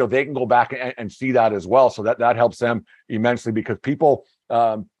in the video, they can go back and see that as well. So that helps them immensely, because people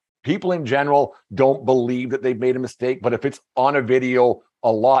in general don't believe that they've made a mistake. But if it's on a video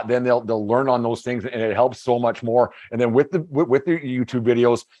a lot, then they'll learn on those things, and it helps so much more. And then with the YouTube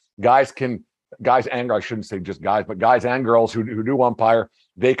videos, guys and I shouldn't say just guys, but guys and girls who do umpire,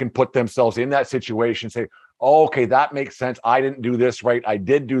 they can put themselves in that situation and say, oh, okay, that makes sense. I didn't do this right. I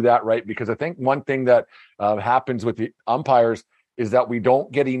did do that right. Because I think one thing that happens with the umpires is that we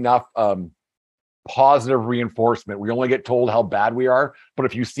don't get enough positive reinforcement. We only get told how bad we are. But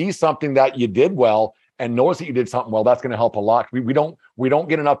if you see something that you did well and knows that you did something well, that's going to help a lot. We don't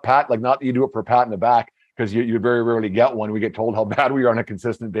get enough pat, like, not that you do it for a pat in the back, because you very rarely get one. We get told how bad we are on a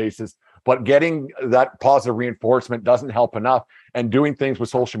consistent basis, but getting that positive reinforcement doesn't help enough. And doing things with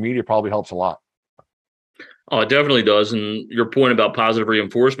social media probably helps a lot. Oh, it definitely does. And your point about positive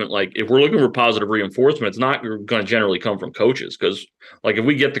reinforcement, like if we're looking for positive reinforcement, it's not going to generally come from coaches, because like if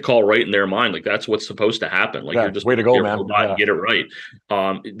we get the call right in their mind, like that's what's supposed to happen. Like, you're just way to go, man. Get it right.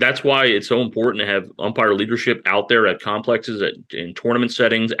 That's why it's so important to have umpire leadership out there at complexes, in tournament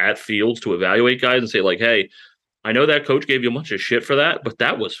settings, at fields, to evaluate guys and say like, hey, I know that coach gave you a bunch of shit for that, but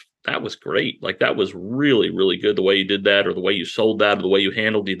that was great. Like, that was really, really good, the way you did that, or the way you sold that, or the way you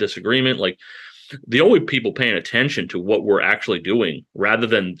handled the disagreement. Like, the only people paying attention to what we're actually doing, rather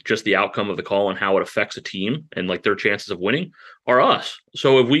than just the outcome of the call and how it affects a team and like their chances of winning, are us.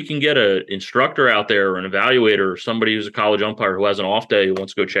 So if we can get an instructor out there, or an evaluator, or somebody who's a college umpire who has an off day, who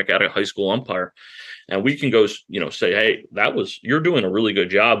wants to go check out a high school umpire, and we can go, say, hey, you're doing a really good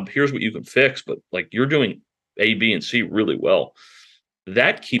job. Here's what you can fix, but like, you're doing A, B, and C really well.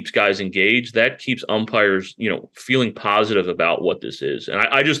 That keeps guys engaged. That keeps umpires, feeling positive about what this is. And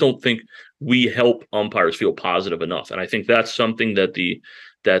I just don't think we help umpires feel positive enough. And I think that's something that the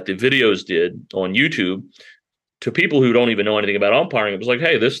videos did on YouTube, to people who don't even know anything about umpiring. It was like,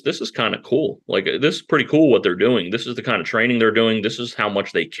 hey, this is kind of cool. Like, this is pretty cool what they're doing. This is the kind of training they're doing. This is how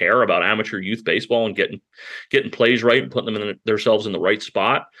much they care about amateur youth baseball and getting plays right and putting them themselves in the right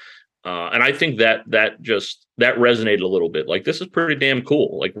spot. And I think that resonated a little bit. Like, this is pretty damn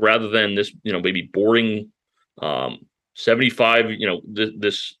cool. Like, rather than this, maybe boring 75,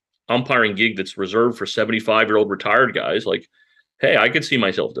 this umpiring gig that's reserved for 75-year-old retired guys. Like, hey, I could see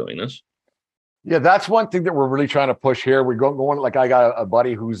myself doing this. Yeah, that's one thing that we're really trying to push here. We're going like, I got a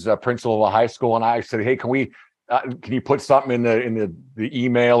buddy who's a principal of a high school, and I said, hey, can you put something in the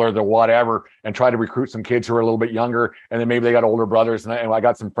email or the whatever, and try to recruit some kids who are a little bit younger, and then maybe they got older brothers. And I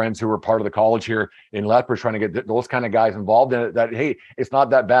got some friends who were part of the college here in Lethbridge, trying to get those kind of guys involved in it, that, hey, it's not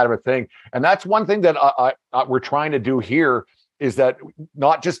that bad of a thing. And that's one thing that we're trying to do here, is that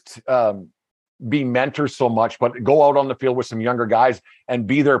not just be mentors so much, but go out on the field with some younger guys and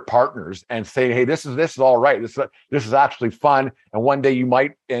be their partners and say, hey, this is all right. This is actually fun. And one day you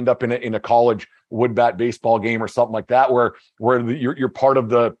might end up in a college wood bat baseball game or something like that, where you're part of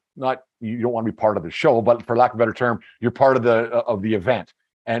the, not, you don't want to be part of the show, but for lack of a better term, you're part of the event,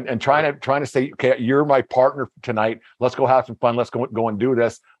 and trying to say, okay, you're my partner tonight. Let's go have some fun. Let's go and do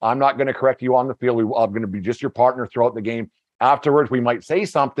this. I'm not going to correct you on the field. I'm going to be just your partner throughout the game. Afterwards, we might say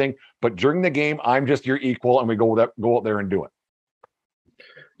something, but during the game, I'm just your equal, and we go out there and do it.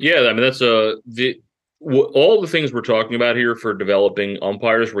 Yeah, I mean, that's all the things we're talking about here for developing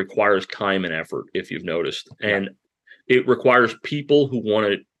umpires requires time and effort, if you've noticed. And it requires people who want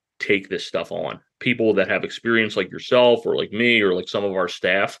to take this stuff on, people that have experience like yourself, or like me, or like some of our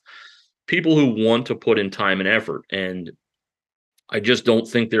staff, people who want to put in time and effort. And I just don't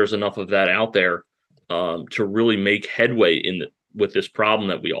think there's enough of that out there to really make headway with this problem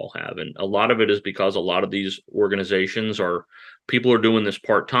that we all have. And a lot of it is because a lot of these organizations people are doing this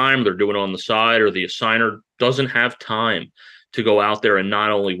part-time, they're doing it on the side, or the assigner doesn't have time to go out there and not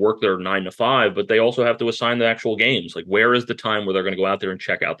only work their 9 to 5, but they also have to assign the actual games. Like, where is the time where they're going to go out there and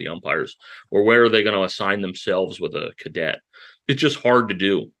check out the umpires, or where are they going to assign themselves with a cadet? It's just hard to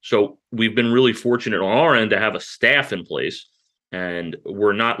do. So we've been really fortunate on our end to have a staff in place, and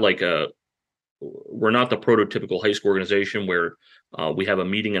we're not the prototypical high school organization where we have a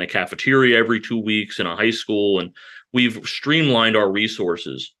meeting in a cafeteria every 2 weeks in a high school. And we've streamlined our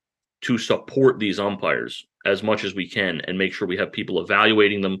resources to support these umpires as much as we can, and make sure we have people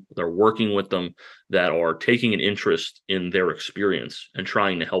evaluating them, that are working with them, that are taking an interest in their experience and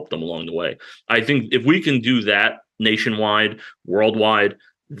trying to help them along the way. I think if we can do that nationwide, worldwide,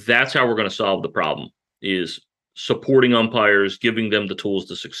 that's how we're going to solve the problem, is supporting umpires, giving them the tools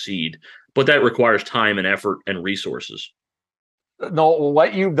to succeed. But that requires time and effort and resources. No,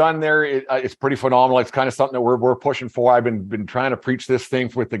 what you've done there is pretty phenomenal. It's kind of something that we're pushing for. I've been trying to preach this thing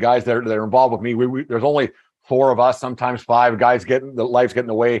with the guys that are involved with me. There's only 4 of us, sometimes 5 guys. Life's getting in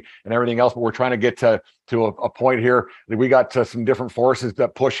the way and everything else. But we're trying to get to a point here that we got some different forces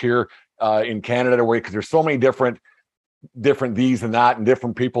that push here in Canada, because there's so many different these and that, and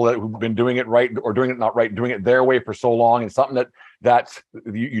different people who've been doing it right or doing it not right, doing it their way for so long. And something that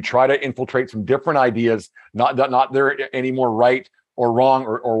you try to infiltrate some different ideas, not they're any more right or wrong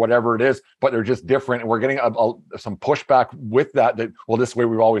or whatever it is, but they're just different. And we're getting some pushback with that, well, this is the way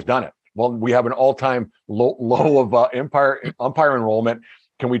we've always done it. Well, we have an all-time low of umpire enrollment.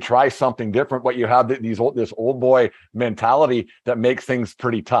 Can we try something different? But you have this old boy mentality that makes things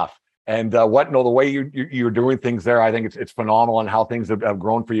pretty tough. And the way you're doing things there, I think it's phenomenal, and how things have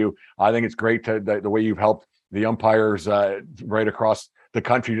grown for you. I think it's great the way you've helped the umpires right across the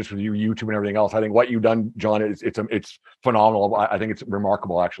country, just with YouTube and everything else. I think what you've done, John, it's phenomenal. I think it's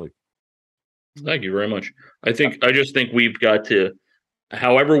remarkable, actually. Thank you very much. I just think we've got to,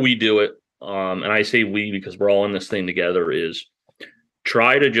 however we do it, and I say we because we're all in this thing together, is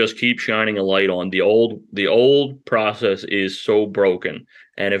try to just keep shining a light on the old process is so broken.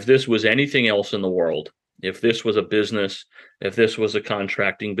 And if this was anything else in the world, if this was a business, if this was a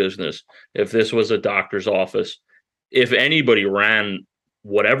contracting business, if this was a doctor's office, if anybody ran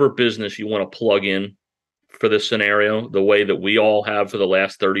whatever business you want to plug in for this scenario, the way that we all have for the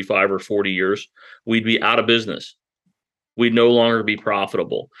last 35 or 40 years, we'd be out of business. We'd no longer be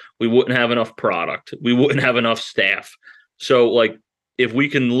profitable. We wouldn't have enough product. We wouldn't have enough staff. So like, if we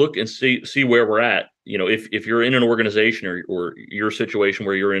can look and see where we're at, if you're in an organization or your situation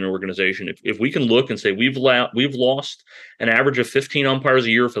where you're in an organization, if we can look and say we've lost an average of 15 umpires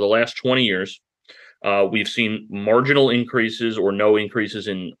a year for the last 20 years, we've seen marginal increases or no increases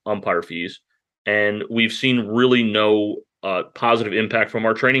in umpire fees, and we've seen really no positive impact from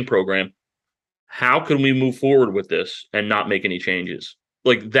our training program. How can we move forward with this and not make any changes?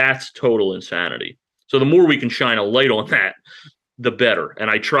 Like, that's total insanity. So the more we can shine a light on that, the better. And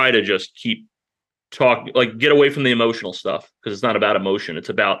I try to just keep talking, like, get away from the emotional stuff, because it's not about emotion. It's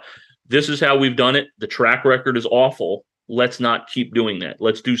about, this is how we've done it. The track record is awful. Let's not keep doing that.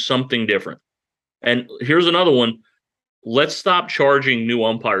 Let's do something different. And here's another one. Let's stop charging new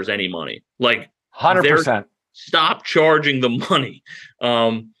umpires any money. Like, 100%. Stop charging the money.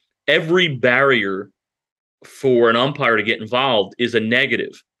 Every barrier for an umpire to get involved is a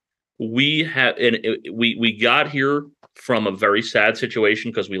negative. We got here from a very sad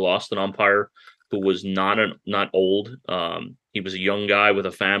situation because we lost an umpire who was not old. He was a young guy with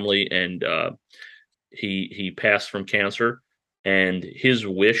a family, and he passed from cancer. And his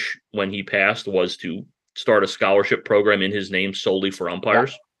wish when he passed was to start a scholarship program in his name solely for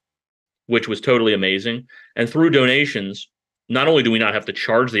umpires, which was totally amazing. And through donations, not only do we not have to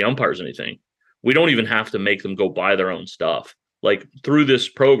charge the umpires anything, we don't even have to make them go buy their own stuff. Like, through this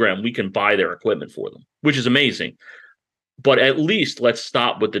program, we can buy their equipment for them, which is amazing. But at least let's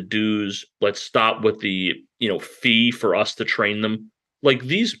stop with the dues. Let's stop with the, fee for us to train them. Like,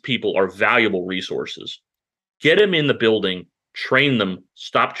 these people are valuable resources. Get them in the building, train them,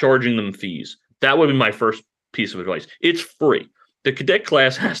 stop charging them fees. That would be my first piece of advice. It's free. The cadet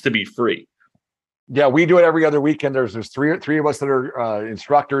class has to be free. Yeah, we do it every other weekend. There's three of us that are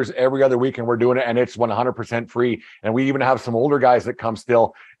instructors every other weekend. We're doing it, and it's 100% free. And we even have some older guys that come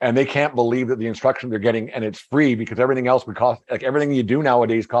still, and they can't believe that the instruction they're getting, and it's free, because everything else would cost. Like, everything you do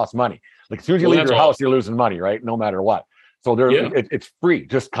nowadays costs money. Like, as soon as you leave your house, you're losing money, right? No matter what. So it's free.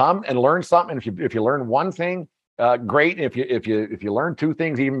 Just come and learn something. If you learn one thing, great. If you learn two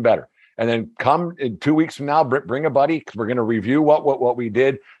things, even better. And then come in 2 weeks from now, bring a buddy, because we're going to review what we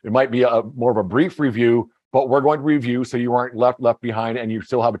did. It might be more of a brief review, but we're going to review so you aren't left behind, and you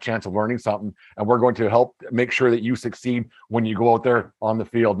still have a chance of learning something. And we're going to help make sure that you succeed when you go out there on the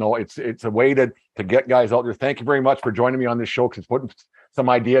field. No, it's a way to get guys out there. Thank you very much for joining me on this show, because it's putting some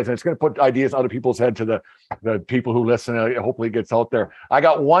ideas, and it's going to put ideas out of people's head to the people who listen. Hopefully it gets out there. I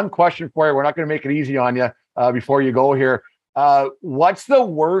got one question for you. We're not going to make it easy on you before you go here. What's the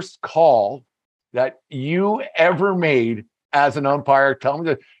worst call that you ever made as an umpire? Tell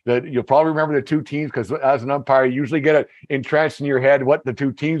me that you'll probably remember the two teams, because as an umpire, you usually get it entrenched in your head what the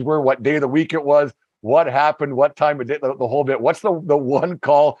two teams were, what day of the week it was, what happened, what time it did, the whole bit. What's the one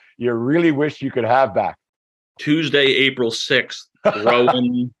call you really wish you could have back? Tuesday, April 6th,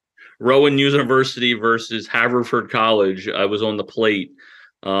 Rowan University versus Haverford College. I was on the plate.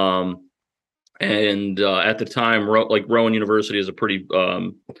 And at the time, Rowan University is a pretty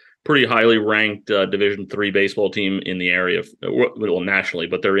highly ranked Division III baseball team in the area, well, nationally,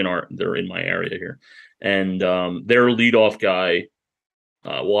 but they're in my area here. And their leadoff guy,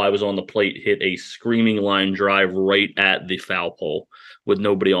 while I was on the plate, hit a screaming line drive right at the foul pole with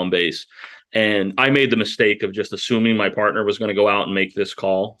nobody on base. And I made the mistake of just assuming my partner was going to go out and make this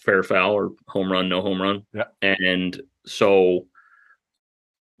call, fair foul or home run, no home run. Yeah. And so,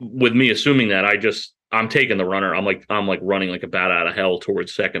 with me assuming that, I'm taking the runner. I'm like running like a bat out of hell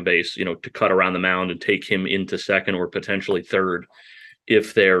towards second base, to cut around the mound and take him into second or potentially third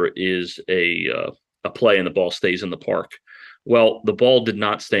if there is a play and the ball stays in the park. Well, the ball did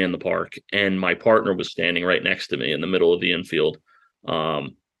not stay in the park, and my partner was standing right next to me in the middle of the infield.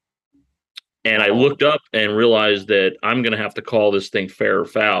 And I looked up and realized that I'm going to have to call this thing fair or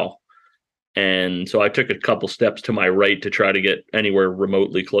foul. And so I took a couple steps to my right to try to get anywhere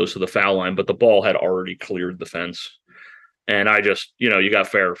remotely close to the foul line, but the ball had already cleared the fence. And I just, you got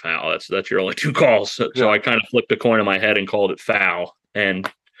fair or foul. That's your only two calls. So I kind of flipped a coin in my head and called it foul. And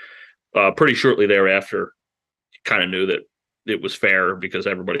pretty shortly thereafter, kind of knew that it was fair because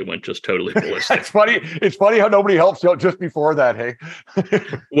everybody went just totally ballistic. It's funny how nobody helps you out just before that, hey?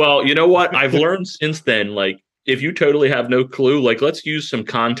 Well, you know what? I've learned since then, like, if you totally have no clue, like, let's use some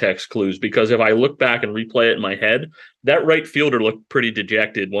context clues, because if I look back and replay it in my head, that right fielder looked pretty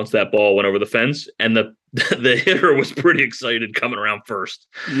dejected once that ball went over the fence, and the hitter was pretty excited coming around first.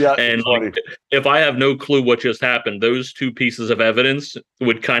 Yeah, and like, if I have no clue what just happened, those two pieces of evidence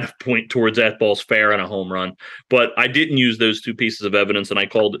would kind of point towards that ball's fair and a home run. But I didn't use those two pieces of evidence, and I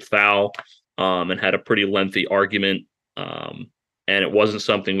called it foul, and had a pretty lengthy argument. And it wasn't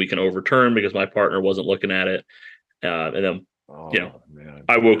something we can overturn because my partner wasn't looking at it. And then, man.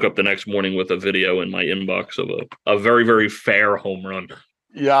 I woke up the next morning with a video in my inbox of a very, very fair home run.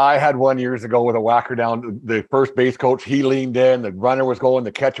 Yeah, I had one years ago with a whacker down. The first base coach, he leaned in, the runner was going,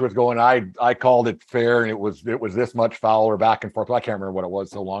 the catcher was going. I called it fair, and it was this much foul or back and forth. I can't remember what it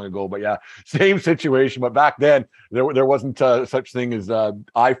was so long ago, but yeah, same situation. But back then there wasn't such thing as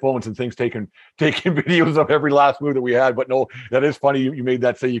iPhones and things taking videos of every last move that we had. But no, that is funny. You made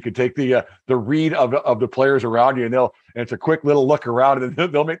that say you could take the read of the players around you, and it's a quick little look around,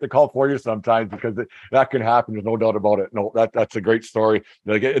 and they'll make the call for you sometimes, because that can happen. There's no doubt about it. No, that's a great story.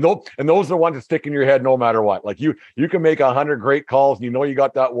 And those are the ones that stick in your head no matter what. Like you can make 100 great calls, and you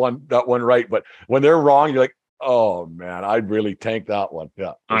got that one right, but when they're wrong, you're like, oh man, I'd really tank that one.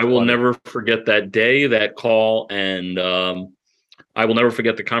 Yeah, I will never forget that day, that call, and I will never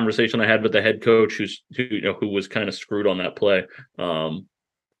forget the conversation I had with the head coach, who was kind of screwed on that play.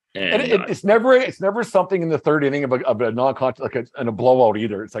 And it's never something in the third inning of a non-contest, like in a blowout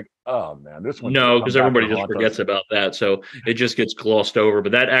either. It's like, oh man, this one. No, because everybody just forgets about that, so it just gets glossed over.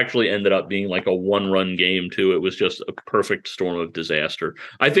 But that actually ended up being like a one-run game too. It was just a perfect storm of disaster.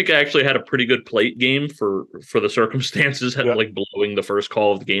 I think I actually had a pretty good plate game for the circumstances, like blowing the first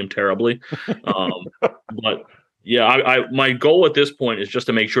call of the game terribly. But yeah, I my goal at this point is just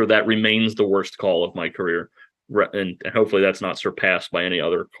to make sure that remains the worst call of my career. And hopefully that's not surpassed by any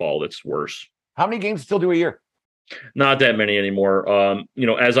other call that's worse. How many games still do a year? Not that many anymore.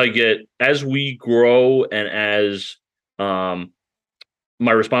 As we grow, and as my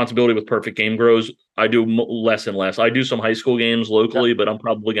responsibility with Perfect Game grows, I do less and less. I do some high school games locally, but I'm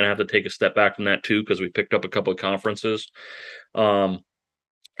probably going to have to take a step back from that too, because we picked up a couple of conferences. And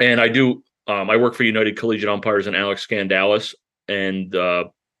I do. I work for United Collegiate Umpires in Alex Scandalis, and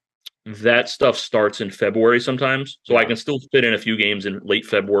that stuff starts in February sometimes. So I can still fit in a few games in late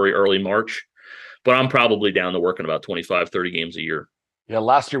February, early March, but I'm probably down to working about 25, 30 games a year. Yeah,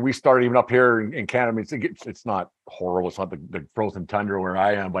 last year we started even up here in Canada. It's not horrible. It's not the frozen tundra where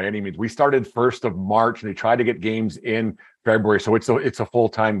I am by any means. We started 1st of March, and they tried to get games in February. So it's a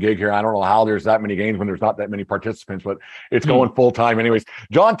full-time gig here. I don't know how there's that many games when there's not that many participants, but it's going full-time anyways.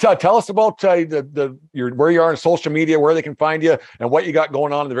 John, tell us about where you are on social media, where they can find you, and what you got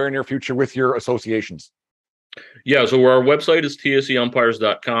going on in the very near future with your associations. Yeah, so our website is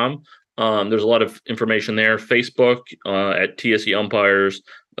TSEUmpires.com. There's a lot of information there. Facebook at TSE Umpires.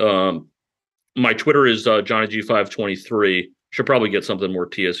 My Twitter is Johnny G523. Should probably get something more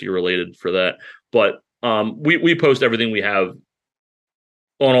TSE related for that. But we post everything we have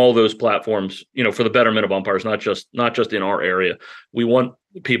on all those platforms, for the betterment of umpires, not just in our area. We want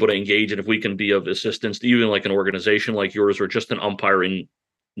people to engage, and if we can be of assistance to even like an organization like yours, or just an umpiring,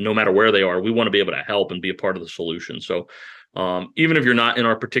 no matter where they are, we want to be able to help and be a part of the solution. So even if you're not in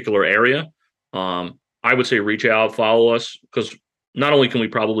our particular area, I would say reach out, follow us, because not only can we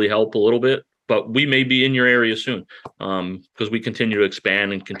probably help a little bit, but we may be in your area soon, because we continue to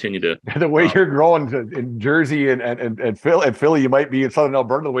expand and continue to. The way you're growing in Jersey and Philly, you might be in Southern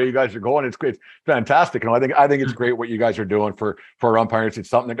Alberta. The way you guys are going, it's fantastic. And I think it's great what you guys are doing for umpires. It's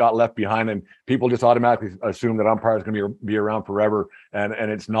something that got left behind, and people just automatically assume that umpires going to be around forever, and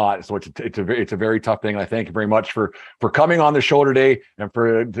it's not. So it's a very tough thing. I thank you very much for coming on the show today, and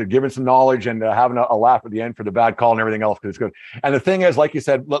for giving some knowledge, and having a laugh at the end for the bad call and everything else, because it's good. And the thing is, like you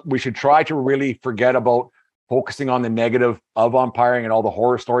said, look, we should try to really forget about focusing on the negative of umpiring and all the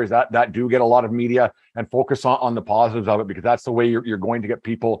horror stories that do get a lot of media, and focus on the positives of it, because that's the way you're going to get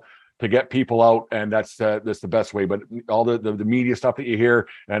people out, and that's the best way. But all the media stuff that you hear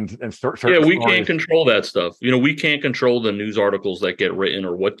and we can't control that stuff. We can't control the news articles that get written,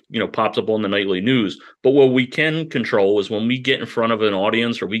 or what pops up on the nightly news. But what we can control is when we get in front of an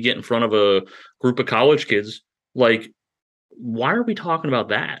audience, or we get in front of a group of college kids, like, why are we talking about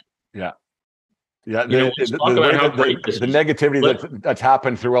that? Yeah. Yeah, let's talk about how great this the is. negativity that's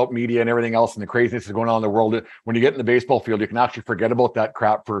happened throughout media and everything else, and the craziness that's going on in the world. When you get in the baseball field, you can actually forget about that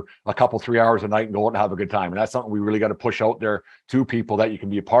crap for a couple, 3 hours a night and go out and have a good time. And that's something we really got to push out there to people, that you can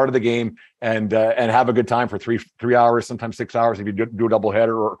be a part of the game and have a good time for three hours, sometimes 6 hours if you do a double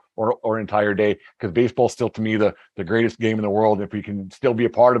header or an entire day. Because baseball's still, to me, the greatest game in the world. If we can still be a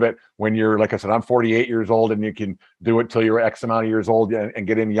part of it when you're, like I said, I'm 48 years old, and you can do it till you're X amount of years old and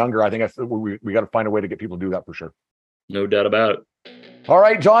get in younger. I think that's we got to find a way to get people to do that for sure. No doubt about it. All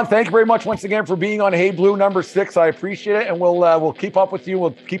right, John, thank you very much once again for being on Hey Blue number 6. I appreciate it, and we'll keep up with you.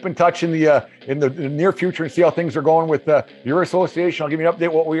 We'll keep in touch in the near future and see how things are going with your association. I'll give you an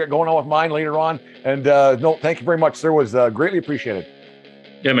update what we got going on with mine later on. And no, thank you very much, sir. It was greatly appreciated.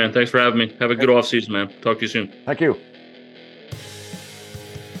 Yeah, man. Thanks for having me. Have a good off season, man. Talk to you soon. Thank you.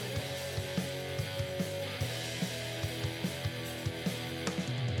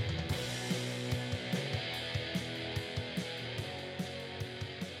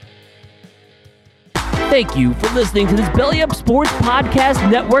 Thank you for listening to this Belly Up Sports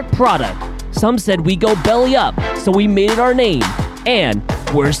Podcast Network product. Some said we go belly up, so we made it our name, and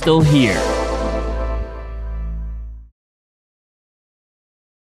we're still here.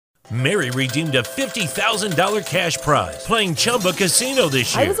 Mary redeemed a $50,000 cash prize playing Chumba Casino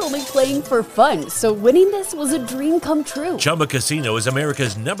this year. I was only playing for fun, so winning this was a dream come true. Chumba Casino is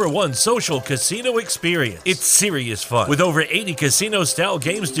America's #1 social casino experience. It's serious fun. With over 80 casino-style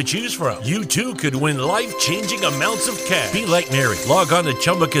games to choose from, you too could win life-changing amounts of cash. Be like Mary. Log on to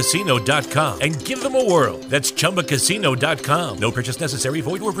ChumbaCasino.com and give them a whirl. That's ChumbaCasino.com. No purchase necessary.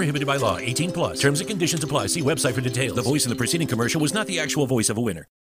 Void where prohibited by law. 18+. Terms and conditions apply. See website for details. The voice in the preceding commercial was not the actual voice of a winner.